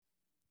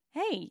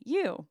Hey,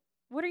 you!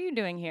 What are you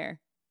doing here?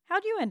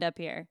 How'd you end up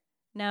here?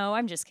 No,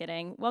 I'm just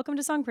kidding. Welcome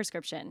to Song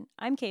Prescription.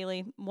 I'm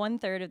Kaylee,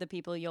 1/3 of the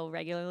people you'll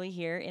regularly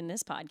hear in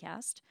this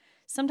podcast.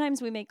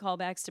 Sometimes we make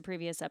callbacks to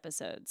previous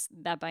episodes.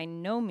 That by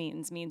no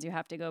means you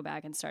have to go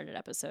back and start at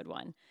episode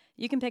 1.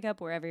 You can pick up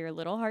wherever your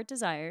little heart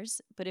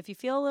desires, but if you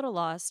feel a little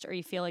lost or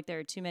you feel like there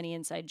are too many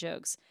inside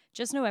jokes,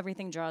 just know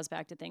everything draws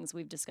back to things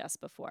we've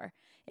discussed before.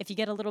 If you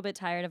get a little bit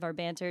tired of our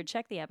banter,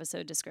 check the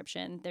episode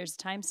description. There's a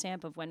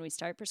timestamp of when we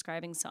start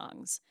prescribing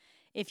songs.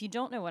 If you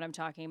don't know what I'm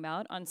talking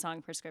about, on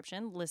Song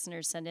Prescription,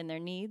 listeners send in their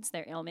needs,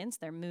 their ailments,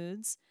 their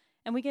moods,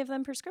 and we give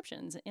them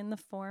prescriptions in the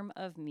form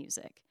of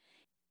music.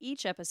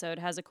 Each episode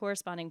has a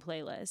corresponding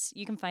playlist.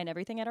 You can find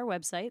everything at our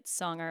website,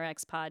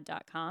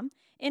 songrxpod.com.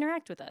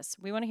 Interact with us.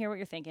 We want to hear what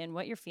you're thinking,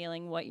 what you're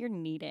feeling, what you're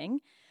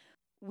needing.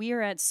 We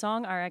are at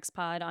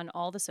SongRxPod on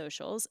all the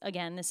socials.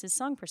 Again, this is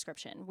Song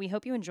Prescription. We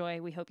hope you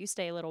enjoy. We hope you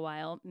stay a little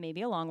while,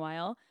 maybe a long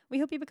while. We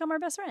hope you become our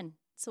best friend.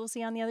 So we'll see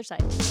you on the other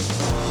side.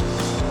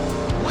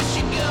 What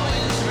you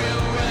going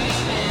through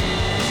right now?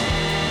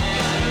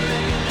 Got a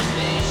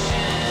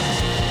recommendation?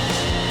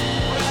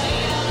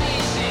 Write all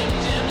these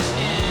symptoms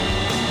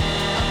down.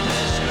 I'll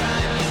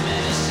prescribe you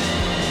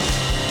medicine.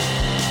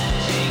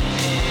 Take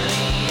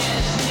daily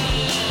as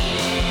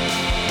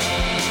needed.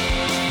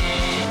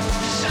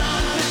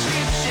 Song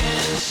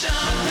prescription,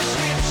 song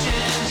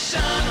prescription,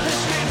 song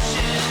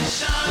prescription,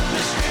 song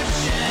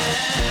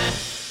prescription.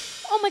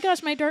 Oh my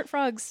gosh, my dart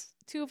frogs.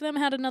 2 of them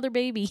had another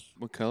baby.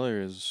 What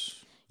color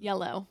is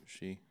Yellow.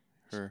 she?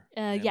 Her?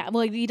 Yeah,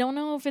 well, you don't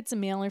know if it's a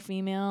male or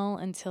female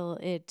until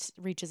it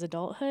reaches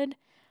adulthood.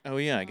 Oh,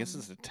 yeah. I guess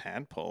it's a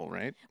tadpole,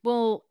 right?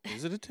 Well,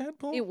 Is it a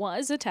tadpole? it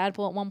was a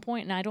tadpole at one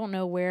point, and I don't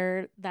know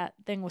where that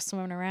thing was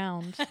swimming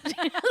around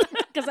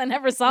because I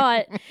never saw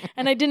it,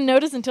 and I didn't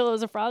notice until it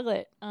was a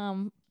froglet.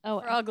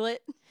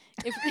 Froglet.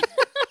 If,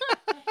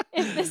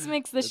 if this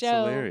makes the That's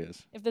show,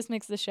 hilarious. if this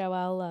makes the show,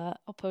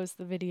 I'll post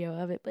the video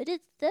of it. But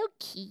it's so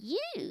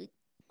cute.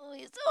 Oh,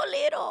 he's so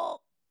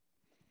little.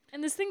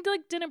 And this thing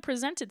didn't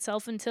present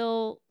itself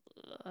until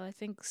I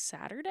think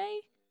Saturday.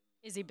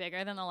 Is he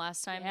bigger than the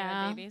last time you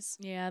had babies?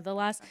 Yeah, the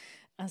last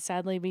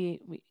sadly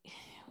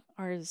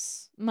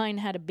mine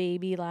had a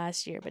baby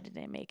last year, but it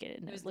didn't make it.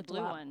 And It was the looked a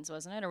blue lot- ones,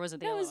 wasn't it? Or was it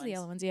the That yellow was ones? the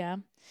yellow ones, yeah.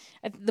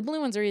 The blue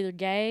ones are either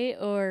gay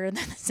or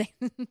they're the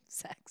same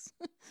sex.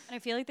 And I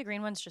feel like the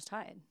green ones just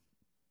hide.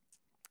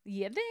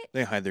 Yeah,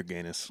 They hide their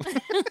gayness.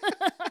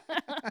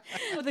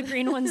 Oh, the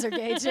green ones are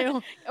gay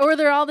too. or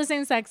they're all the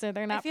same sex, or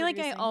they're not. I feel like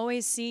I producing.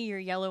 always see your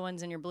yellow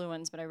ones and your blue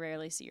ones, but I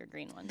rarely see your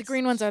green ones. The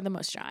green ones are the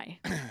most shy.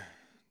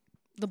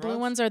 The blue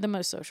Frogs? ones are the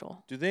most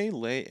social. Do they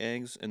lay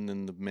eggs and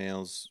then the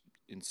males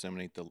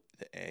inseminate the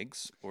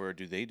eggs? Or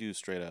do they do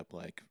straight up,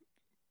 like,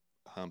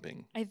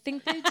 humping? I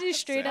think they do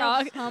straight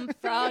up humping.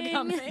 frog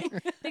humping.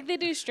 I think they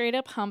do straight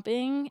up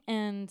humping,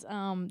 and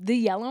the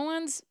yellow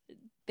ones,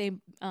 they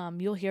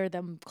you'll hear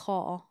them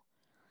call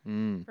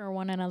Mm. for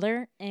one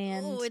another,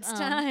 and Oh, it's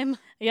time.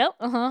 Yep,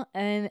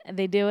 and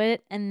they do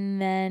it,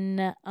 and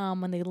then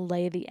when they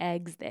lay the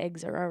eggs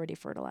are already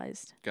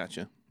fertilized.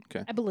 Gotcha.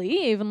 Okay. I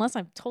believe, unless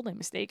I'm totally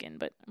mistaken,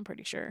 but I'm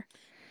pretty sure.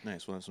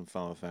 Nice. We'll have some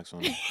follow effects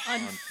on, On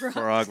frog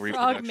frog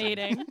reproduction.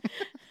 mating.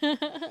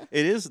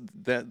 It is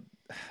that.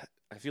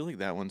 I feel like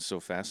that one's so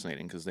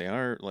fascinating because they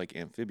are like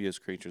amphibious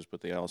creatures,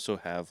 but they also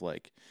have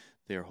like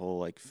their whole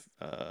like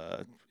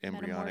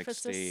embryonic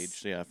Metamorphosis.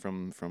 stage. Yeah,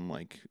 from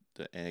like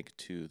the egg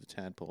to the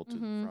tadpole to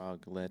the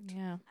froglet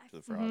Yeah. to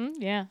the frog.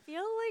 Yeah. I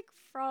feel like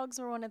frogs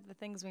were one of the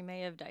things we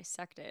may have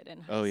dissected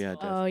in high Oh, yeah,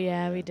 school. Oh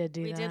yeah, yeah. we did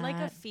do We that. did like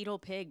a fetal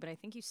pig, but I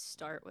think you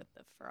start with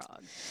the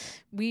frog.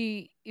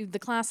 The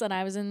class that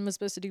I was in was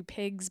supposed to do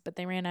pigs, but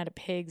they ran out of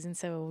pigs, and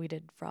so we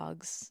did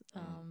frogs.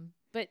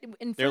 But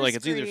in They're like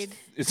first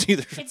it's grade,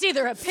 either It's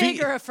either a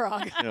pig or a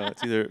frog. no,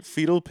 it's either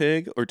fetal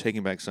pig or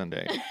Taking Back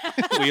Sunday.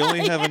 We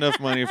only have enough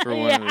money for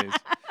one of these.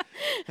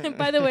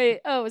 By the way,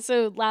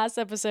 so last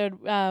episode,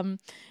 I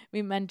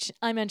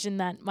mentioned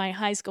that my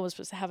high school was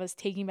supposed to have us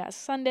Taking Back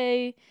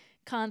Sunday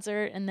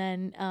concert, and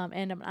then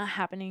ended up not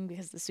happening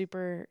because the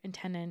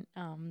superintendent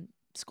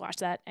squashed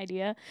that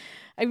idea.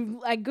 I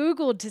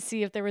Googled to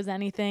see if there was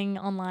anything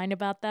online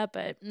about that,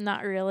 but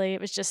not really.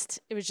 It was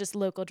just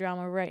local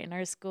drama right in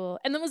our school,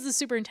 and that was the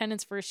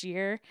superintendent's first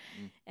year,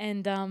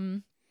 and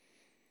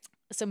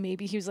so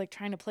maybe he was like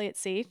trying to play it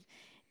safe.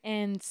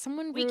 And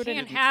someone We wrote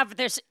can't an, have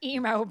this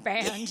emo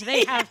band.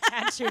 They have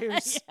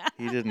tattoos.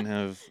 He didn't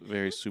have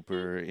very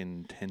super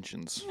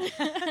intentions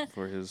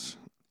for his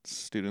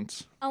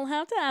students. I'll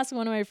have to ask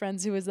one of my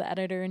friends who was the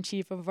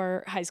editor-in-chief of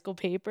our high school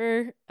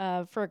paper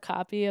for a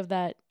copy of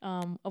that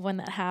of when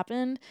that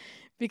happened,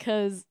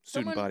 because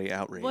Student body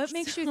outrage. What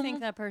makes you think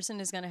that person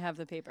is going to have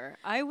the paper?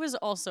 I was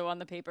also on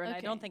the paper, and I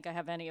Okay. don't think I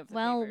have any of the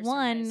Well, papers from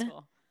high one-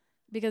 school.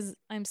 because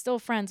I'm still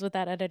friends with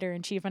that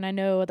editor-in-chief, and I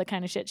know the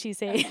kind of shit she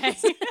says.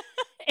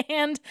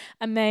 And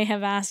I may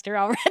have asked her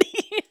already.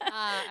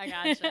 I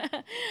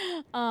gotcha.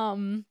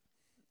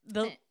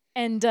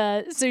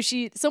 So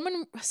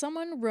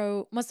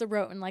someone must have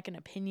written like an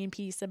opinion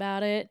piece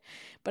about it,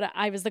 but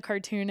I was the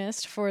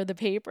cartoonist for the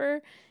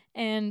paper,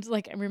 And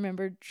like I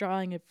remember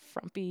drawing a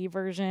frumpy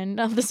version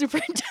of the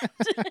superintendent.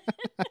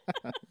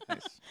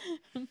 Nice.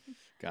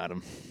 Got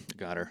him.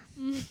 Got her.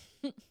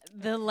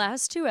 The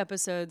last 2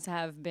 episodes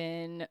have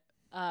been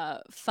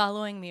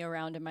following me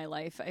around in my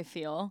life, I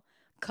feel.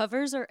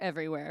 Covers are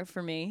everywhere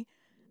for me.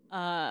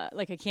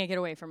 Like I can't get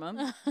away from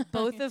them.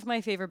 Both of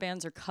my favorite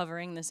bands are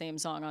covering the same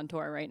song on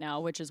tour right now,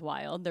 which is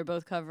wild. They're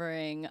both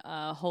covering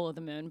Hole of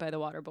the Moon by the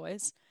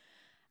Waterboys.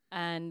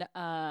 And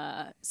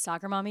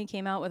Soccer Mommy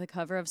came out with a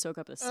cover of Soak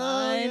Up the Sun.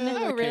 Oh,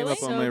 that really? came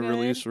up on my So good.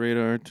 release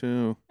radar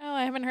too. Oh,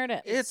 I haven't heard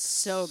it. It's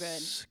so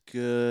good.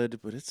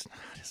 Good, but it's not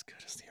as good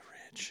as the Orig.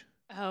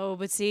 Oh,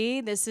 but see,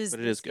 But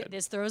it is good.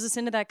 This throws us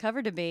into that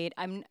cover debate.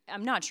 I'm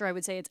not sure I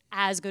would say it's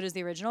as good as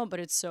the original,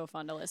 but it's so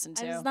fun to listen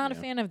to. I was not a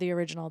fan of the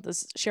original.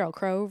 This Sheryl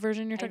Crow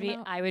version you're talking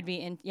about? I would be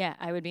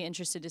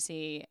interested to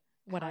see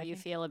What how I you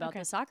think. feel about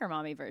Okay. the Soccer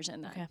Mommy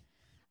version then. Okay.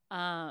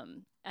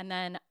 And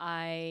then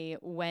I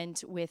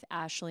went with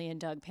Ashley and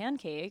Doug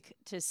Pancake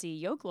to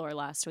see Yokelore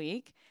last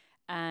week,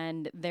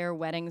 and their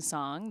wedding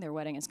song. Their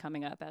wedding is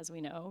coming up, as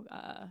we know,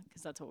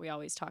 because that's what we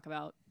always talk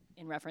about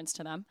in reference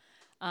to them.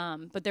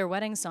 But their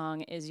wedding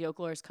song is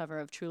Yokelore's cover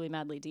of "Truly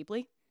Madly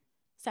Deeply."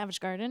 Savage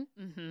Garden.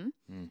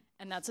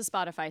 And that's a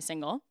Spotify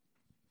single.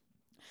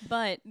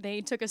 But they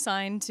took a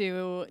sign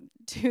to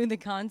the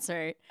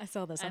concert, I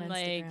saw this on and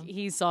Instagram. like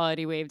he saw it,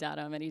 he waved at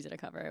him, and he did a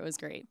cover. It was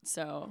great.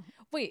 So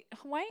Wait,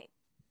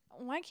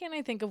 why can't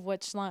I think of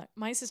which song?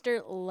 My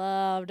sister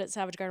loved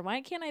Savage Garden.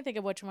 Why can't I think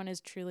of which one is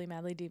Truly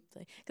Madly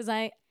Deeply? Because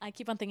I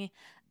keep on thinking,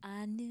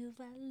 I knew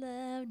I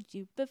loved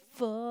you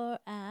before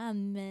I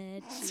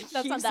met you. That's Keep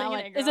not that singing one.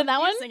 it, Is girl. it that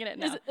Keep one? singing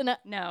it. Is no.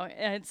 no,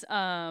 it's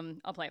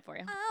I'll play it for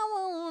you,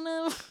 I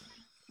wanna.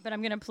 but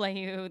I'm gonna play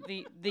you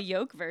the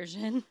yoke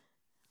version.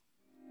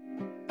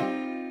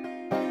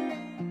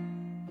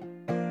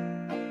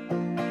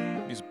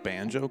 These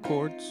banjo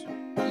chords.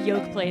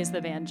 Yoke plays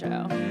the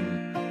banjo.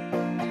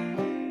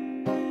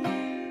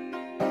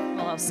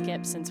 Well, I'll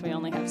skip since we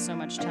only have so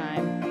much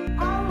time.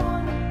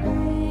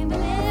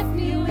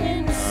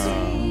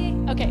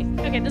 Okay,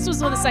 this was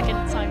the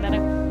second song that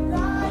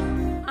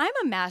I'm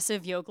a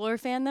massive Yokelore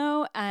fan,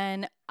 though,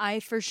 and I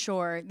for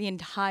sure, the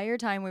entire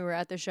time we were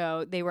at the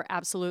show, they were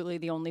absolutely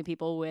the only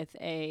people with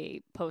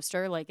a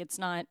poster. Like, it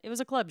was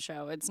a club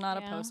show. It's not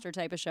a Yeah. poster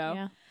type of show.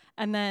 Yeah.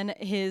 And then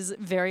his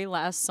very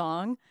last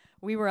song,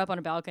 we were up on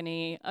a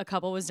balcony, a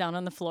couple was down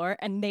on the floor,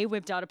 and they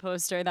whipped out a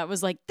poster that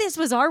was like, "This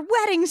was our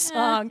wedding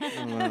song."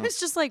 And I was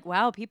just like,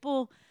 wow,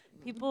 people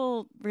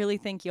really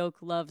think Yoke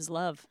loves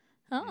love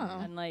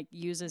and like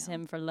uses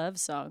him for love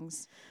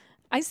songs.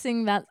 I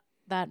sing that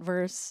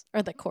verse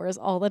or the chorus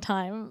all the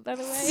time, by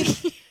the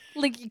way.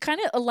 Like kind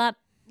of a lot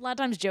of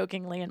times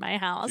jokingly in my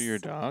house. To your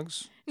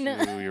dogs?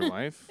 No. To your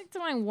wife? Like to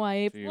my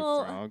wife. To your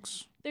Well,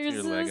 frogs? there's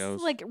to your this Legos?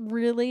 like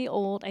really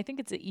old, I think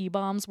it's an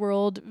E-Bombs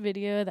World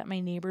video that my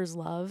neighbors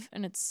love,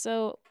 and it's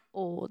so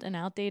old and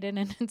outdated,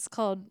 and it's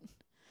called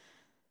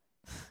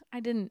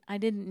I didn't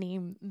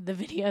name the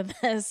video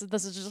this.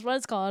 This is just what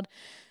it's called.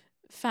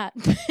 Fat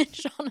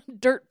bitch on a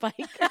dirt bike.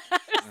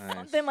 Nice.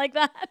 Something like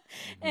that.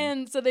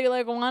 And so they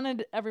like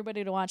wanted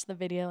everybody to watch the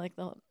video, like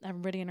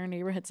everybody in our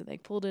neighborhood, so they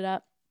pulled it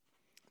up.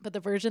 But the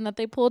version that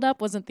they pulled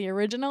up wasn't the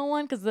original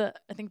one, because I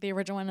think the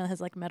original one has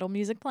like metal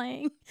music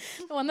playing.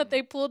 The one that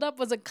they pulled up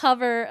was a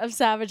cover of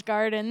Savage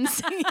Garden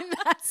singing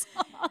that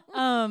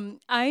song.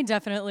 I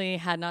definitely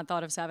had not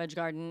thought of Savage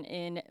Garden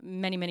in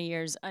many, many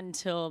years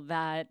until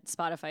that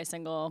Spotify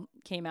single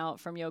came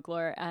out from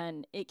Yokelore,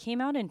 and it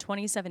came out in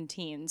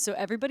 2017. So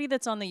everybody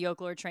that's on the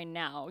Yokelore train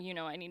now,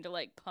 I need to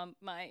like pump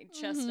my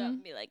chest up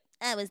and be like,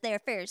 I was there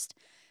first.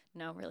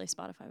 No, really,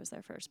 Spotify was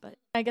there first, but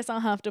I guess I'll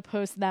have to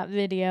post that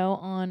video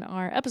on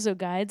our episode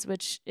guides,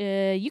 which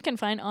you can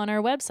find on our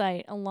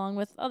website along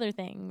with other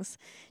things.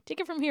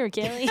 Take it from here,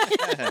 Kaylee.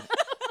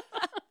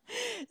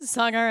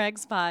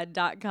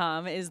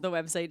 songrxpod.com is the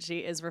website she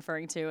is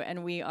referring to,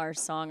 and we are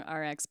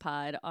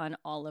songrxpod on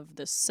all of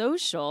the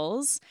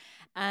socials.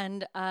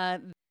 And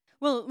well,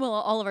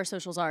 all of our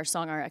socials are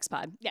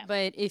songrxpod. Yeah.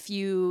 But if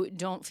you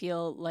don't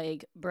feel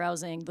like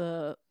browsing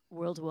the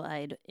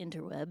worldwide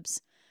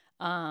interwebs,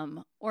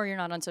 or you're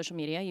not on social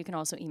media, you can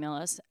also email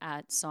us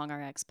at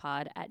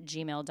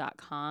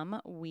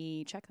songrxpod@gmail.com.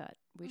 We check that.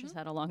 We just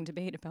had a long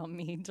debate about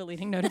me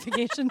deleting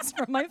notifications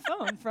from my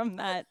phone from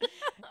that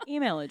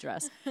email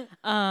address.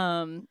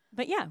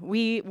 But yeah,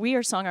 we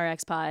are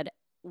songrxpod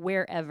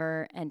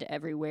wherever and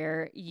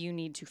everywhere you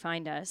need to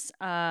find us.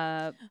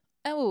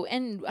 Oh,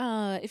 and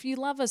if you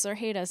love us or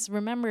hate us,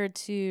 remember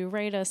to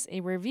write us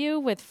a review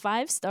with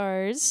 5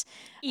 stars.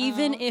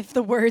 Even if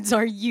the words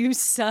are "you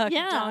suck,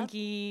 Yeah.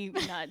 donkey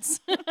nuts."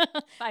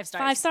 5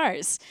 stars. 5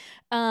 stars.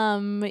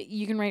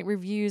 You can write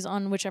reviews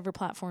on whichever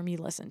platform you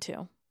listen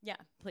to. Yeah,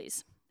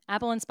 please.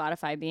 Apple and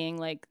Spotify being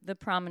like the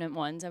prominent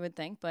ones, I would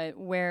think, but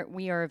where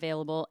we are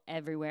available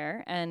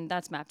everywhere, and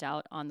that's mapped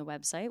out on the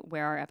website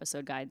where our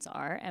episode guides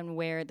are and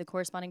where the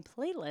corresponding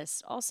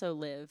playlists also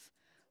live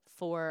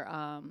for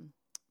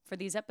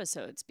these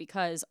episodes,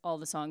 because all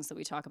the songs that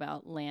we talk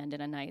about land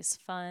in a nice,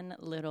 fun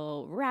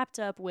little wrapped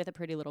up with a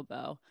pretty little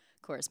bow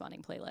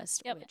corresponding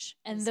playlist. Yep. Which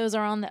And is- those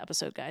are on the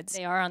episode guides.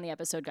 they are on the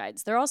episode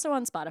guides. They're also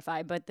on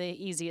Spotify, but the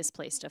easiest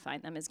place to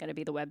find them is going to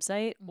be the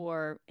website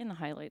or in the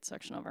highlights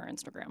section of our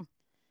Instagram.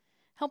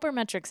 Help our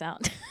metrics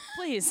out.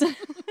 Please.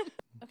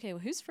 Okay,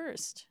 well, who's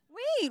first?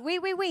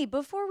 Wait.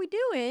 Before we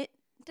do it,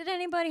 did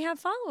anybody have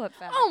follow-up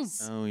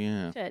facts? Oh, Oh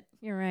yeah. shit.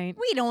 You're right.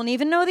 We don't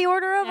even know the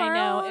order of I our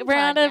know. own We're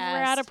out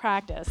podcast. of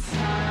practice.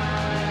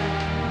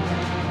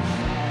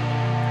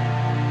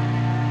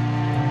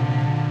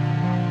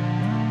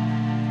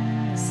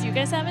 Do you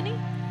guys have any?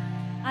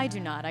 I do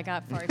not. I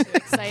got far too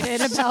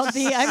excited about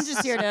the. I'm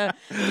just here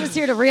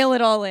to reel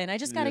it all in. I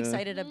just got Yeah.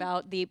 excited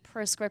about the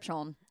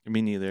prescription.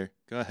 Me neither.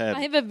 Go ahead.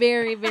 I have a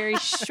very, very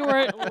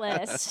short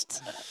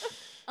list.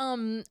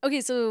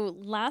 Okay, so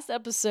last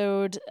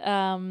episode,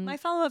 My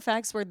follow-up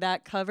facts were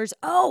that covers.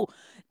 Oh,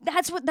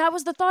 that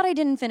was the thought I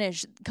didn't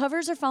finish.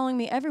 Covers are following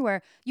me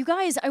everywhere. You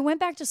guys, I went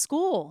back to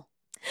school.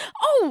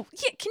 oh,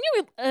 yeah, can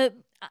you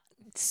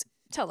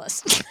tell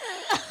us?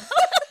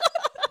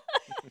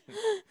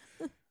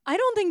 I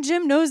don't think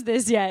Jim knows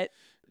this yet.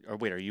 Or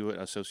wait, are you an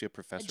associate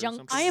professor or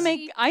Adjunct-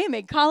 something? I am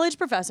a college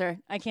professor.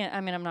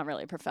 I'm not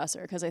really a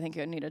professor because I think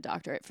you would need a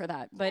doctorate for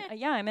that. But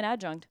yeah, I'm an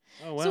adjunct.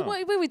 Oh wow. So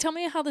wait, tell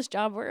me how this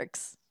job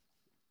works.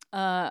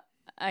 I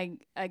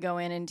go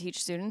in and teach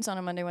students on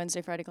a Monday,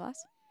 Wednesday, Friday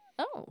class.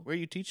 Oh, Where are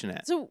you teaching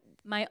at? so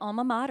My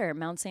alma mater,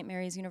 Mount St.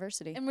 Mary's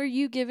University. and were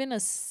you given a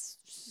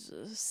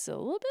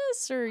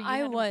syllabus or you I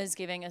had to- was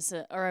given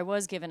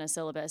a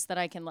syllabus that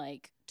I can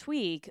like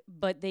tweak,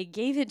 but they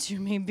gave it to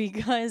me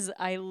because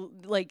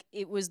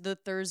it was the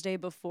Thursday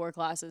before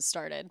classes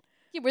started.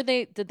 Yeah,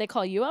 did they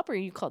call you up or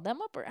you called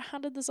them up or how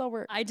did this all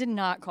work? I did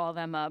not call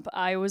them up.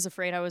 I was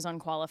afraid I was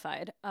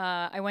unqualified.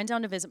 I went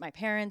down to visit my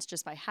parents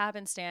just by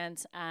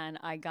happenstance, and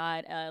I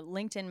got a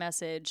LinkedIn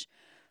message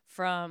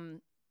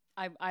from.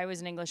 I was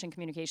an English and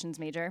communications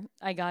major.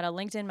 I got a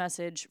LinkedIn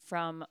message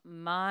from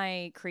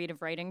my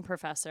creative writing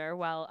professor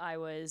while I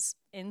was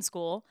in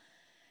school.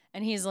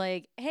 And he's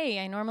like,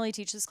 hey, I normally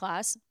teach this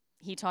class.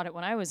 He taught it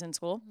when I was in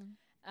school.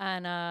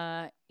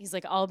 And he's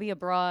like, I'll be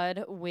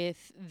abroad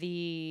with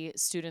the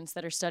students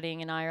that are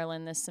studying in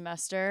Ireland this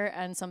semester.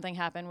 And something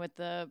happened with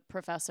the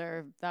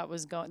professor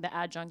the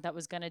adjunct that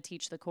was going to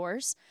teach the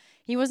course.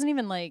 He wasn't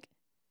even like,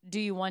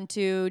 do you want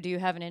to? Do you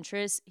have an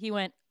interest? He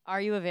went,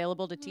 are you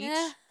available to teach?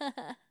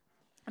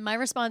 And my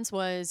response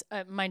was,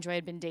 mind you, I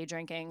had been day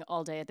drinking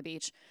all day at the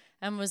beach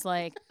and was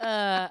like,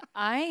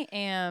 I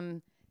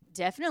am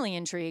definitely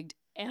intrigued.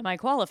 Am I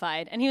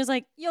qualified? And he was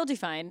like, you'll do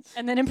fine.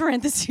 And then in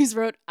parentheses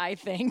wrote, I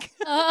think.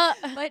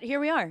 But here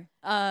we are,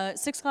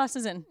 6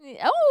 classes in.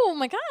 Oh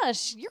my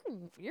gosh,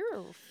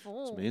 you're It's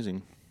full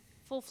amazing.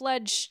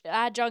 full-fledged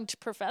adjunct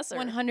professor.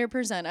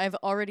 100%. I've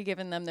already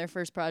given them their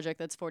first project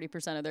that's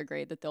 40% of their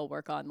grade that they'll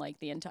work on like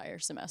the entire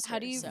semester. How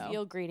do you So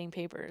feel grading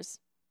papers?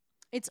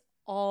 it's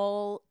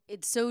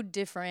so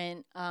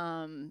different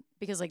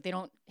because like they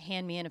don't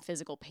hand me in a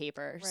physical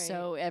paper. Right.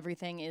 So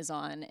everything is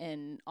on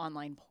an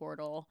online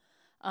portal.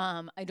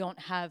 I don't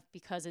have,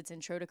 because it's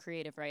intro to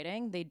creative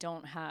writing, they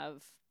don't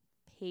have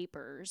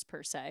papers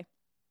per se.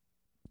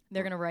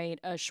 They're going to write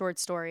a short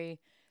story,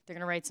 they're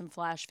going to write some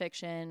flash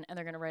fiction, and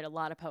they're going to write a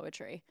lot of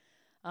poetry.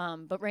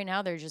 But right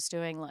now they're just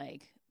doing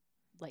like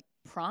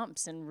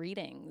prompts and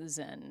readings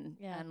and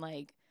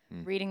like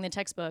reading the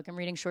textbook and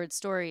reading short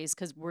stories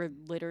because we're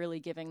literally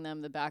giving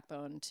them the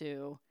backbone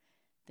to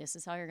this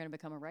is how you're going to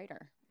become a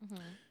writer.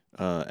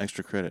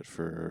 Extra credit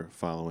for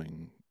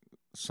following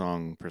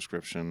song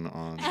prescription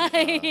on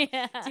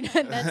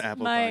That's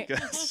Apple my-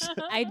 Podcasts.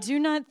 I do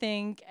not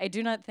think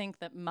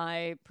that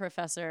my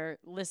professor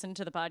listened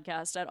to the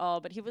podcast at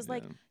all, but he was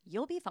like, Yeah.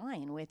 you'll be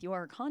fine with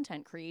your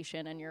content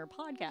creation and your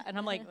podcast. And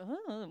I'm like,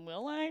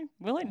 will I?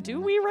 Do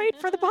we write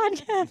for the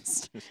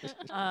podcast?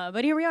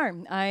 But here we are.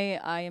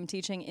 I am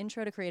teaching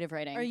intro to creative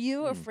writing. Are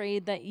you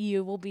afraid that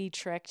you will be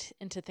tricked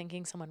into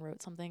thinking someone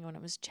wrote something when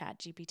it was Chat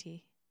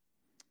GPT?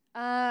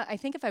 I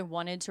think if I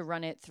wanted to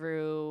run it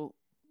through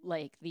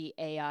like the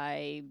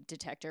AI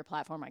detector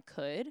platform, I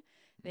could.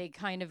 They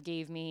kind of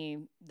gave me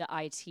the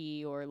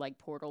IT or like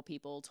portal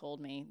people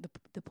told me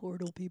the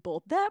portal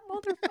people, that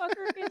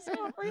motherfucker is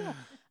not real.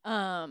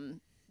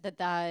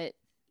 That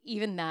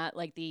even that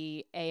like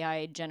the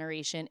AI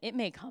generation, it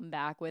may come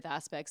back with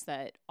aspects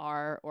that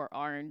are or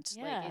aren't.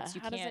 Yeah, Like it's,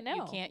 how does it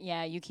know?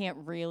 You can't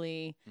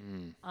really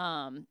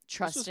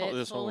trust This is it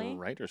this fully. whole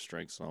writer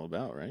strike's all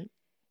about, right?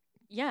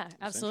 Yeah,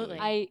 absolutely.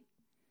 Essentially.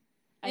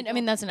 I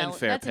mean that's an And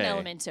fair that's an pay.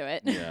 element to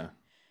it. Yeah.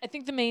 I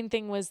think the main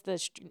thing was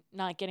the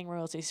not getting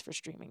royalties for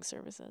streaming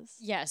services.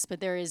 Yes, but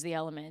there is the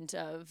element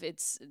of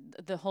it's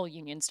the whole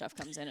union stuff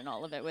comes in and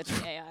all of it with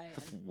the AI.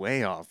 and-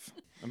 Way off.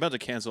 I'm about to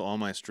cancel all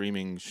my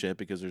streaming shit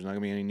because there's not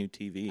gonna be any new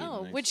TV. in the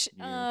Oh, next which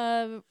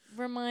year.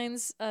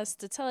 reminds us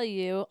to tell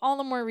you all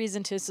the more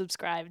reason to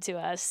subscribe to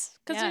us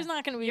because Yeah. there's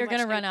not going to be. You're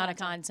going to run out of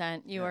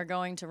content. You are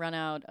going to run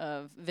out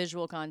of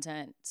visual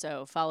content.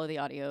 So follow the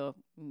audio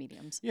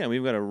mediums. Yeah,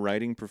 we've got a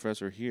writing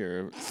professor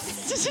here.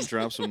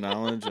 Drop some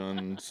knowledge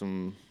on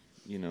some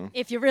you know.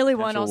 If you really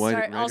want, I'll potential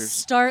start. I'll writers.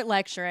 start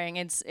lecturing.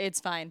 It's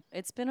fine.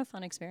 It's been a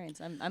fun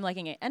experience. I'm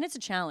liking it, and it's a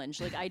challenge.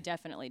 Like I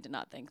definitely did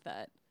not think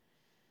that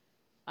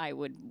I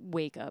would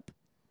wake up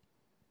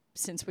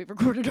since we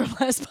recorded our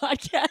last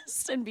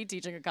podcast and be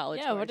teaching a college.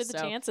 Yeah, what course. are the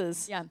So,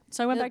 chances? Yeah,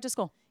 so I went The- back to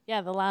school.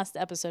 Yeah, the last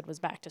episode was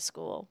back to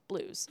school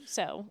blues.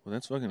 So Well,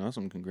 that's fucking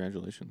awesome.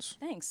 Congratulations.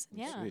 Thanks.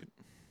 yeah, Sweet.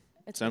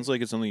 It's Sounds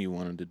like it's something you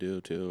wanted to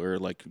do too, or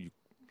like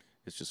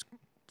it's just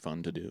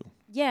fun to do.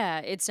 Yeah,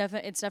 it's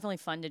definitely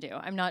fun to do.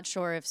 I'm not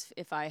sure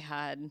if I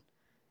had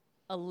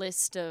a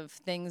list of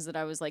things that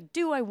I was like,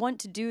 do I want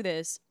to do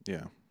this?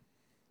 Yeah.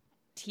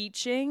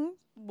 Teaching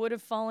would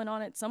have fallen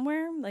on it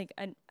somewhere. Like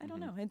I don't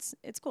know. It's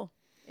cool.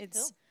 It's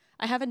Cool.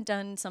 I haven't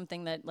done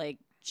something that like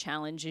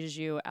challenges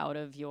you out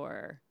of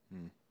your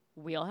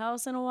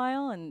wheelhouse in a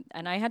while, and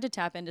I had to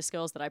tap into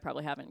skills that I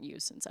probably haven't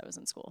used since I was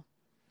in school.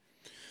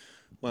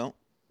 Well,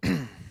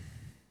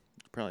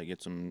 probably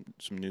get some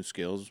new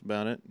skills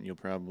about it. You'll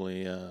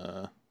probably,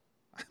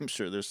 I'm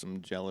sure there's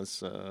some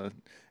jealous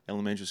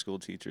elementary school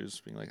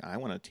teachers being like, I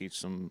want to teach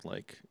some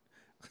like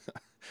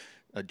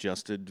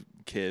adjusted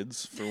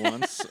kids for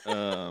once.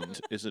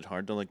 Is it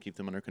hard to like keep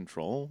them under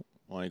control?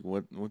 Like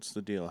what's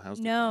the deal? How's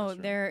the No,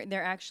 classroom?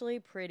 they're actually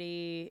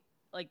pretty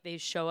like they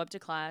show up to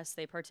class,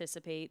 they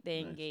participate,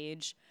 they Nice.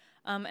 engage.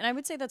 And I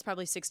would say that's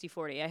probably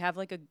 60-40. I have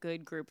like a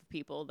good group of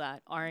people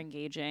that are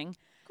engaging.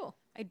 Cool.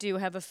 I do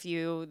have a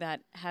few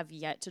that have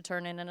yet to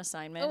turn in an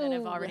assignment and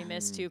have Oh. already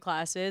missed 2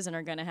 classes and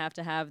are going to have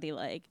the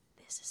like,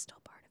 this is still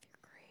part of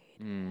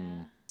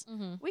your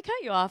grade. We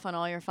cut you off on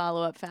all your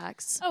follow-up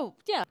facts. Oh,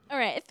 yeah. All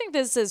right. I think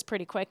this is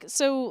pretty quick.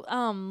 So,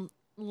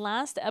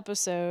 last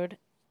episode,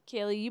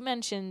 Kaylee, you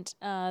mentioned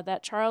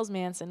that Charles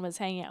Manson was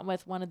hanging out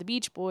with one of the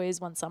Beach Boys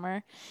one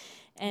summer.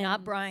 And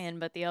Not Brian,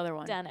 but the other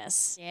one.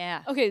 Dennis.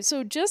 Yeah. Okay,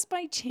 so just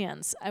by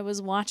chance, I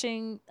was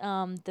watching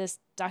this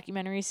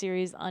documentary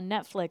series on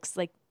Netflix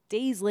like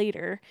days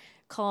later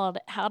called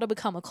How to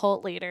Become a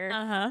Cult Leader.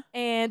 Uh-huh.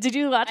 And did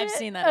you watch it? I've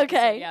seen that episode,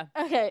 Okay. yeah.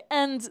 Okay.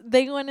 And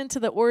they went into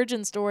the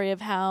origin story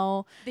of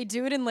how They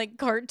do it in like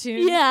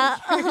cartoons. Yeah.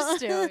 figures,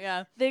 too.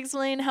 Yeah. they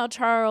explain how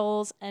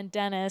Charles and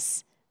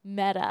Dennis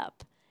met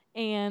up.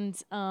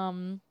 And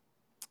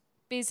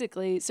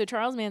basically, so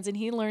Charles Manson,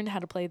 he learned how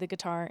to play the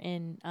guitar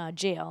in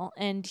jail.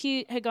 And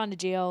he had gone to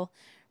jail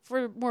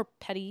for more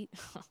petty...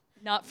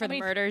 Not for I the mean,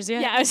 murders,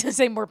 yeah. Yeah, I was gonna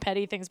say more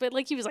petty things, but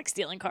like he was like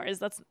stealing cars.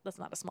 That's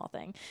not a small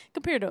thing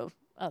compared to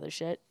other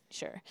shit.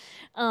 Sure,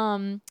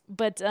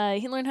 but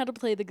he learned how to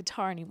play the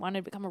guitar and he wanted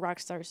to become a rock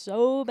star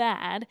so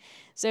bad.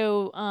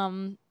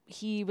 So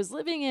he was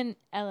living in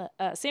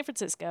San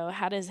Francisco,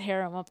 had his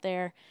harem up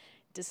there,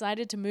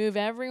 decided to move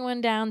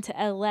everyone down to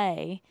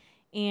L.A.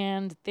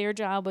 and their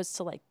job was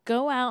to like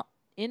go out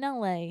in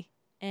L.A.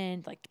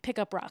 and like pick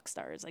up rock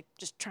stars, like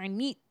just try and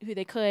meet who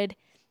they could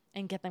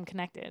and get them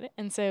connected.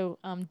 And so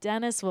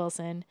Dennis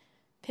Wilson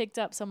picked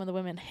up some of the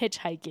women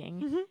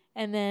hitchhiking.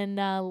 And then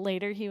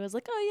later he was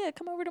like, oh, yeah,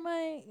 come over to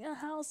my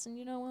house and,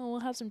 you know, we'll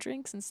have some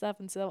drinks and stuff.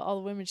 And so all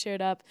the women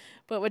showed up,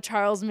 but with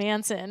Charles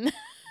Manson.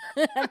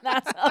 And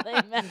that's how they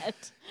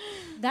met.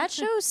 That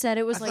show said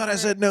it was I like thought I for-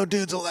 said no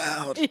dudes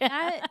allowed.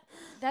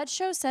 that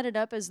show set it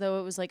up as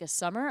though it was like a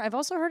summer. I've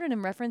also heard it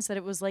in reference that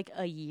it was like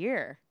a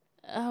year.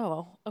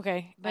 Oh,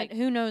 okay. But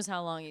who knows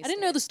how long he I didn't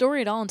know the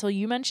story at all until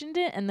you mentioned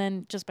it. And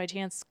then just by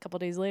chance, a couple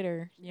days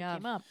later, Yeah. it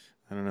came up.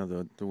 I don't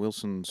know. The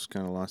Wilsons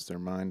kind of lost their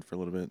mind for a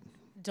little bit.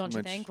 Don't Too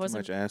you much, think? too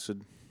Wasn't much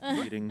acid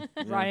eating?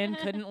 Yeah. Ryan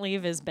couldn't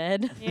leave his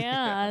bed?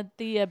 Yeah.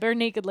 The Bare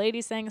Naked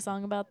Lady sang a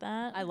song about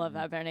that. I love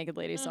that Bare Naked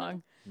Lady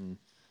song.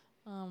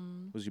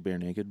 Was you bare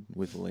naked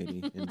with a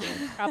lady in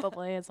bed?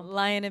 Probably. It's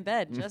Lying in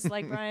bed, just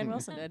like Brian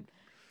Wilson did.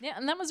 Yeah,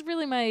 and that was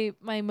really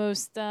my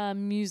most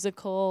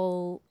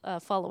musical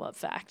follow-up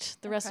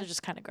fact. The rest are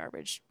just kind of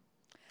garbage.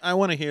 I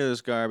want to hear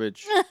this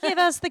garbage. Give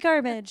us the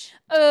garbage.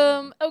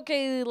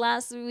 Okay,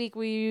 last week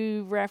we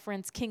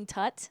referenced King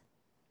Tut,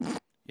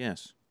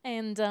 Yes.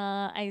 and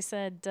I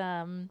said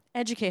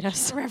Educate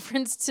us.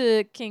 reference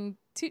to King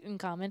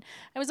Tutankhamun.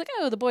 I was like,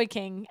 oh, the boy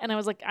king, and I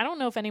was like, I don't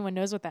know if anyone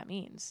knows what that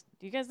means.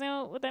 Do you guys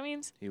know what that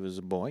means? He was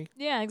a boy.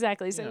 Yeah,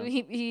 exactly. So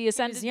Yeah. he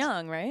ascended. He's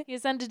young, right? He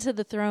ascended to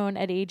the throne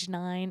at age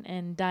 9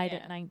 and died Yeah.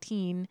 at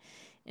 19.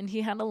 And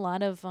he had a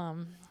lot of,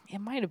 it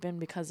might have been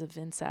because of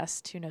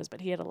incest, who knows,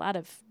 but he had a lot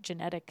of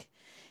genetic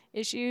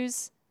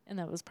issues. And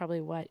that was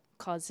probably what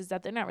caused his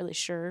death. They're not really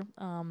sure.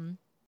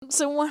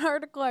 So one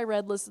article I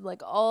read listed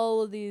like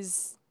all of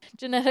these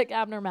genetic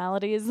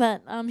abnormalities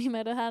that he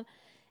might have had.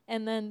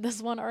 And then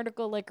this one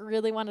article like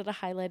really wanted to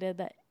highlight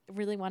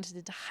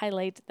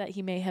that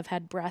he may have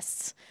had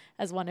breasts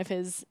as one of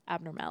his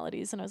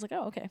abnormalities. And I was like,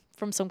 oh, okay,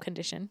 from some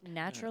condition.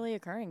 Naturally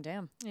occurring,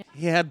 damn.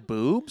 He had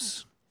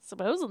boobs?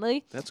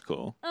 Supposedly. That's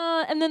cool.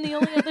 And then the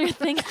only other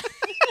thing.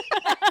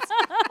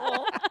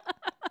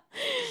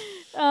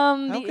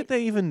 How could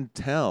they even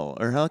tell?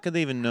 Or how could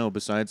they even know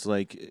besides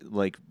like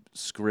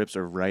scripts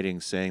or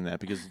writing saying that?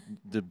 Because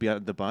the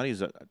body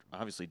is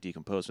obviously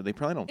decomposed, so they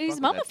probably don't. He's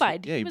fuck with that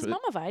mummified. shit. Yeah, He was but-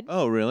 mummified.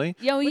 Oh, really?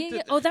 Yeah, But yeah, the-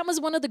 yeah. Oh, that was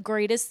one of the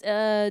greatest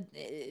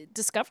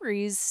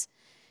discoveries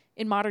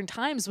in modern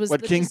times. Was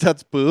What, the King dis-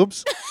 Tut's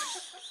boobs?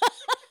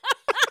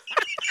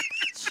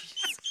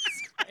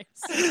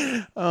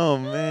 Oh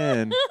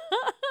man.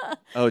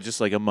 Oh, just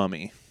like a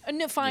mummy.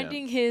 No,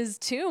 finding his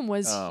tomb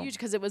was Oh. huge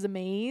because it was a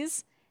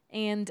maze,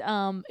 and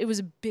it was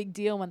a big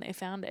deal when they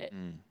found it.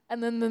 Mm.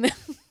 And then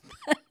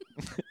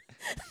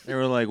They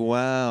were like,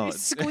 wow. they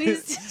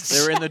squeezed.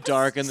 They were in the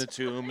dark in the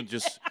tomb and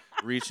just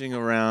reaching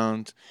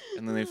around,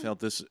 and then they felt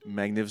this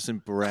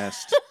magnificent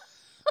breast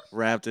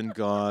wrapped in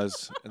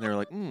gauze, and they were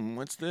like,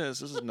 what's this?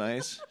 This is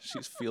nice. She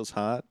feels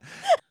hot.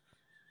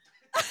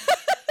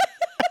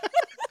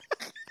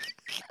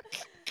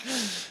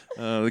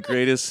 The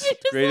greatest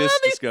these-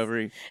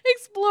 discovery.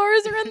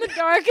 Explorers are in the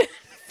dark,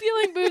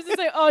 feeling boobs, and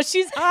say, "Oh,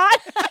 she's hot."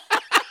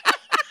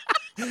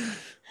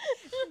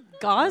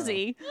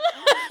 Gauzy.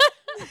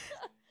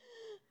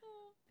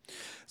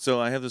 So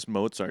I have this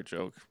Mozart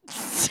joke.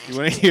 You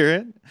want to hear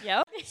it?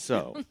 Yep.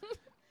 So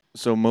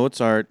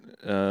Mozart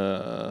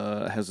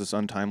has this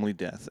untimely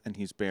death, and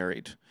he's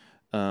buried.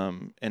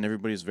 And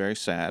everybody's very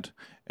sad.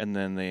 And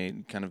then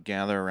they kind of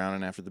gather around,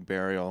 and after the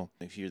burial,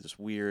 they hear this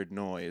weird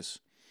noise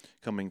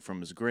coming from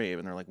his grave,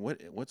 and they're like,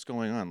 what's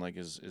going on? Like,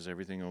 is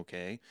everything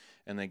okay?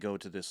 And they go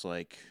to this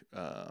like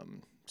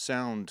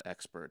sound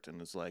expert,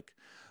 and it's like,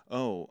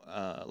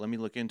 let me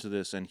look into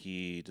this. And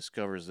he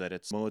discovers that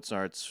it's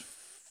Mozart's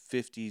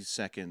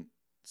 52nd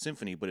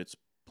symphony, but it's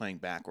playing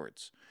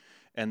backwards.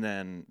 And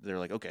then they're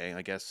like, okay,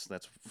 I guess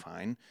that's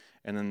fine.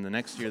 And then the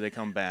next year they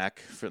come back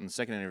for the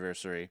second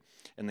anniversary,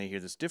 and they hear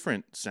this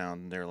different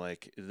sound. And they're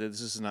like, this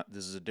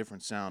is a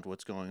different sound.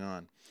 What's going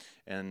on?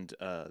 And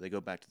they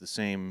go back to the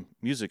same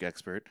music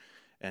expert,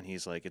 and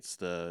he's like, it's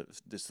the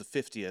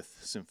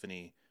 50th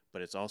symphony,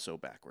 but it's also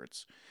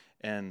backwards.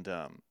 And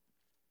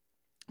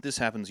this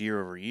happens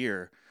year over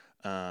year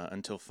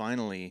until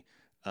finally,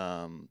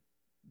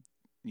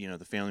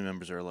 the family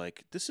members are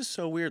like, this is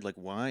so weird. Like,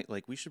 why?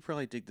 Like, we should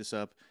probably dig this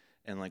up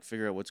and like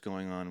figure out what's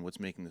going on, what's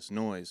making this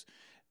noise.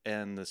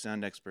 And the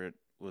sound expert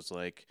was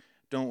like,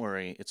 don't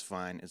worry, it's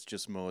fine. It's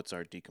just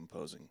Mozart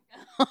decomposing.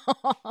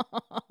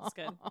 That's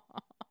good.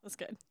 That's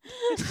good.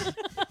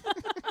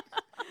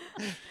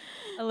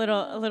 a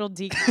little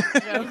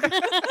decom joke.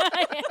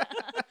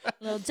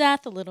 A little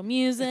death, a little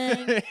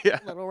music, Yeah.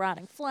 a little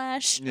rotting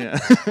flesh. Yeah.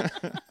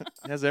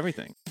 It has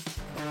everything.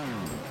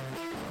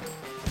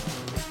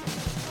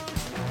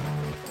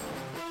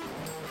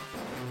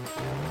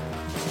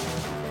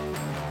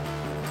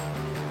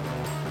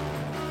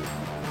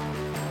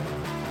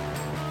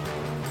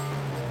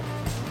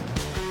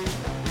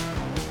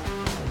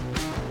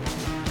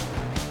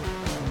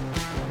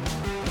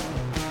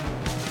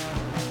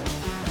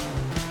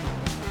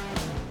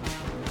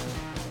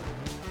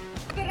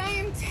 But I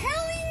am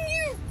telling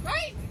you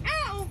right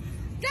now,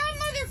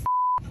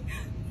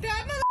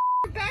 that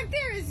mother back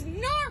there is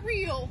not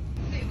real.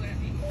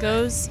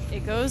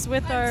 It goes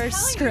with our telling you,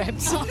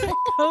 script. I'm It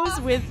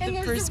goes with And the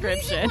there's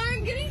prescription. A reason why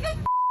I'm getting the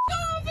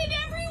off, and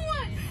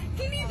everyone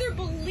can either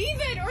believe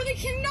it or they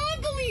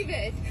cannot believe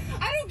it.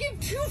 I don't give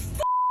two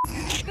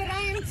but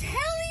I am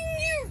telling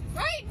you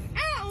right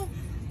now,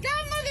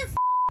 that mother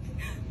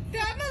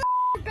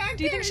back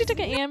Do you there think she is took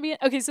an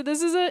ambient? Okay, so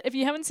this is if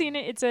you haven't seen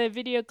it, it's a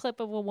video clip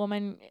of a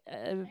woman.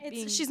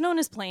 Being, She's known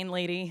as Plain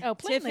Lady. Oh,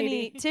 Plain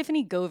Lady.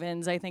 Tiffany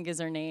Govins, I think, is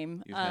her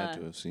name. You've had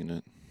to have seen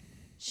it.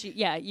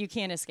 You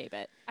can't escape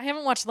it. I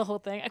haven't watched the whole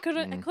thing. I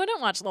couldn't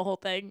watch the whole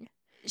thing.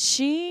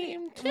 She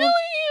Telling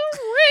you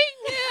right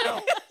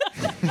now.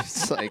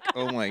 It's like,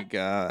 oh my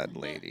God,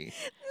 lady.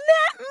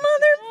 that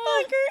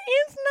motherfucker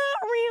is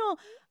not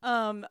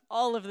real.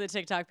 All of the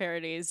TikTok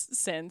parodies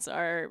since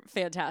are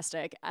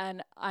fantastic,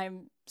 and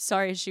I'm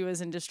sorry she was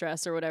in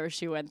distress or whatever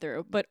she went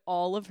through. But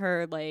all of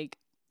her like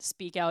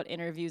speak out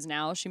interviews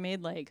now, she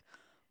made like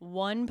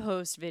one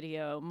post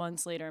video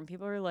months later, and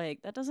people are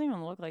like, "That doesn't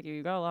even look like you.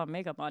 You got a lot of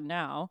makeup on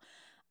now."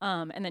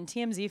 And then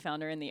TMZ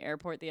found her in the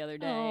airport the other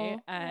day,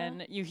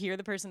 and you hear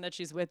the person that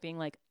she's with being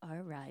like,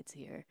 "Our ride's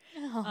here."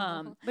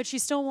 But she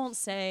still won't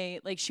say,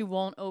 like, she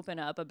won't open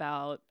up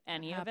about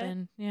any of it.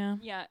 Yeah.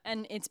 Yeah,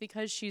 and it's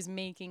because she's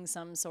making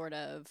some sort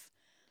of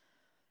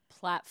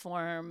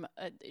platform.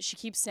 She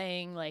keeps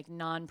saying like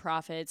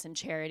nonprofits and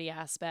charity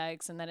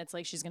aspects, and then it's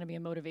like she's going to be a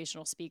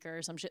motivational speaker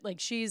or some shit. Like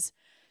she's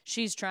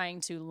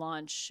trying to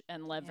launch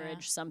and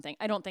leverage something.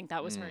 I don't think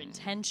that was her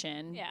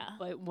intention. Yeah.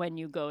 But when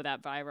you go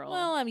that viral,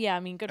 Well, yeah. I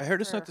mean, good. I for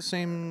heard it's her. not the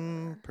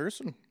same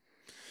person.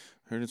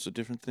 I heard it's a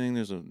different thing.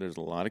 There's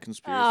a lot of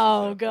conspiracies. Oh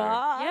out there.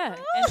 God. yeah,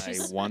 and I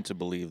she's want to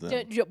believe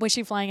them. Was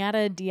she flying out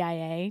of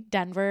DIA,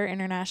 Denver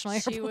International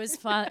Airport? she was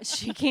fun.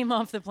 She came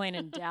off the plane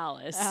in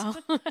Dallas. Oh.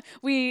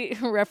 We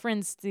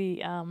referenced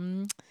the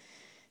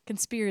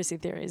conspiracy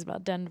theories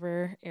about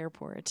Denver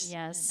Airport.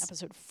 Yes. in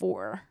episode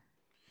 4.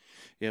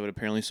 Yeah, but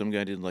apparently some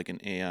guy did like an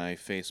AI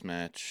face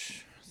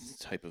match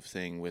type of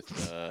thing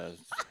with I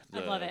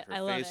love it. her I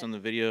love face it. on the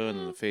video and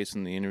then the face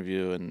in the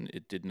interview, and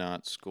it did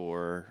not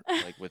score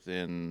like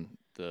within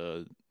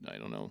the, I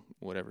don't know,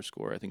 whatever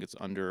score. I think it's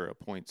under a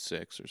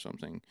 0.6 or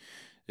something.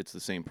 It's the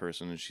same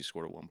person, and she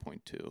scored a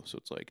 1.2, so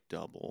it's like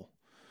double.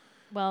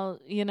 Well,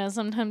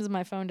 sometimes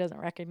my phone doesn't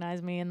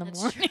recognize me in the That's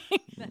morning.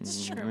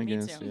 That's Mm, true. I Me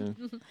guess, too.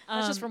 yeah.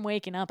 That's just from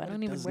waking up. I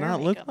don't It even does wear not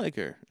makeup. look like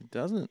her. It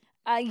doesn't.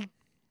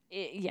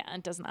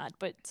 It does not.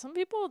 But some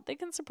people, they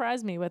can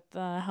surprise me with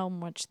how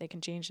much they can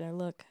change their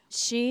look.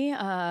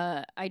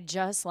 I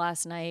just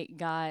last night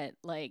got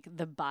like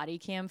the body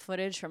cam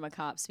footage from a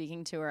cop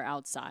speaking to her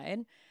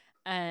outside.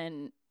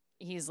 And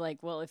he's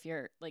like, well, if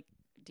you're like,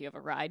 do you have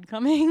a ride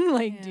coming?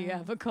 Like, do you Yeah.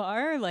 have a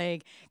car?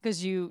 Like,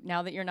 because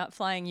now that you're not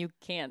flying, you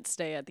can't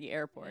stay at the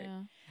airport.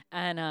 Yeah.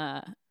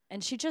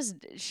 And she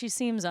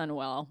seems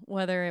unwell,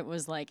 whether it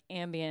was like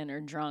ambient or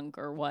drunk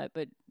or what,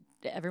 but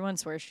everyone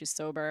swears she's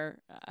sober.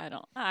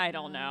 I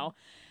don't know.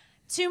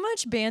 Too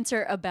much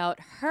banter about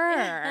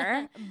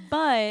her,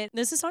 but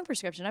this is Song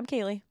Prescription. I'm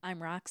Kaylee.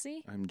 I'm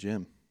Roxy. I'm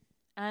Jim.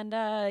 And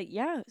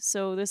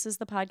so this is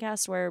the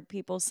podcast where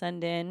people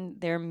send in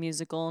their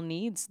musical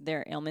needs,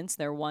 their ailments,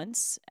 their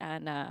wants,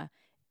 and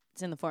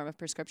it's in the form of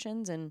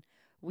prescriptions, and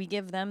we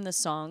give them the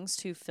songs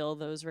to fill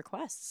those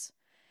requests.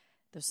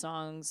 Those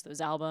songs,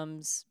 those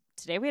albums.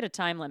 Today we had a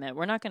time limit.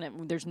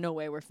 There's no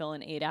way we're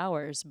filling 8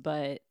 hours,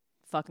 but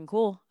fucking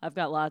cool. I've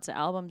got lots of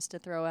albums to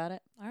throw at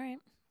it. All right.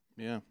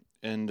 Yeah.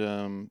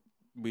 And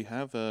we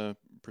have a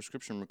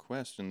prescription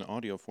request in the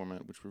audio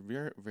format, which we're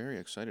very, very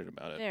excited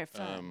about it. They're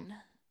fun. And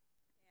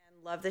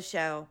love the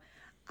show.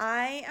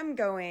 I am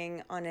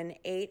going on an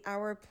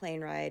 8-hour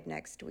plane ride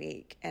next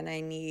week, and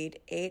I need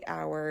 8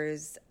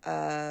 hours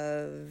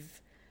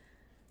of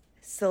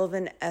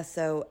Sylvan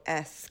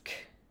Esso-esque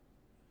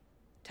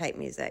type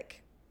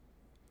music.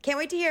 Can't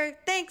wait to hear.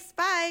 Thanks.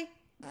 Bye.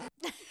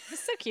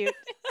 It's so cute.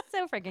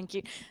 So freaking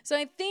cute. So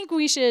I think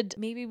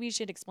maybe we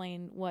should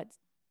explain what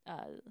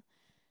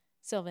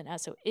Sylvan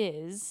Esso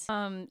is.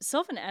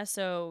 Sylvan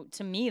Esso,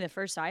 to me, the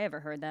first I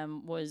ever heard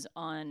them was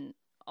on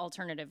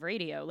alternative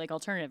radio, like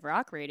alternative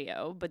rock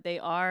radio, but they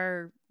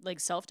are like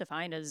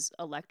self-defined as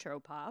electro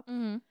pop.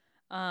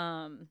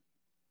 Mm-hmm.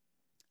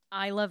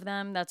 I love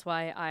them. That's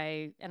why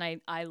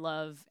I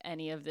love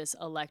any of this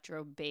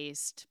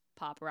electro-based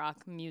pop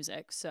rock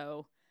music.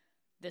 So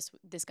this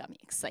got me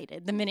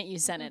excited. The minute you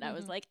sent it, I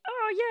was like,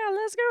 oh yeah,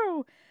 let's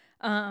go.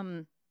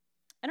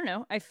 I don't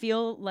know. I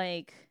feel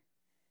like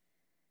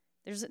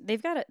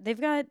they've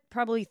got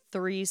probably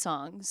 3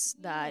 songs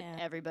that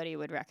everybody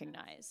would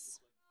recognize.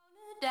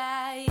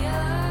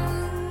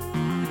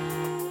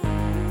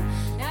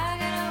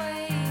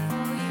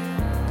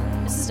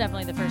 This is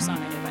definitely the first song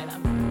I knew by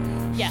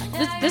them. Yeah,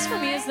 this for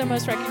me is the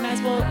most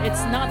recognizable.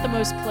 It's not the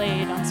most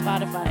played on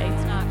Spotify.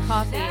 It's not.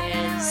 Coffee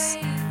is.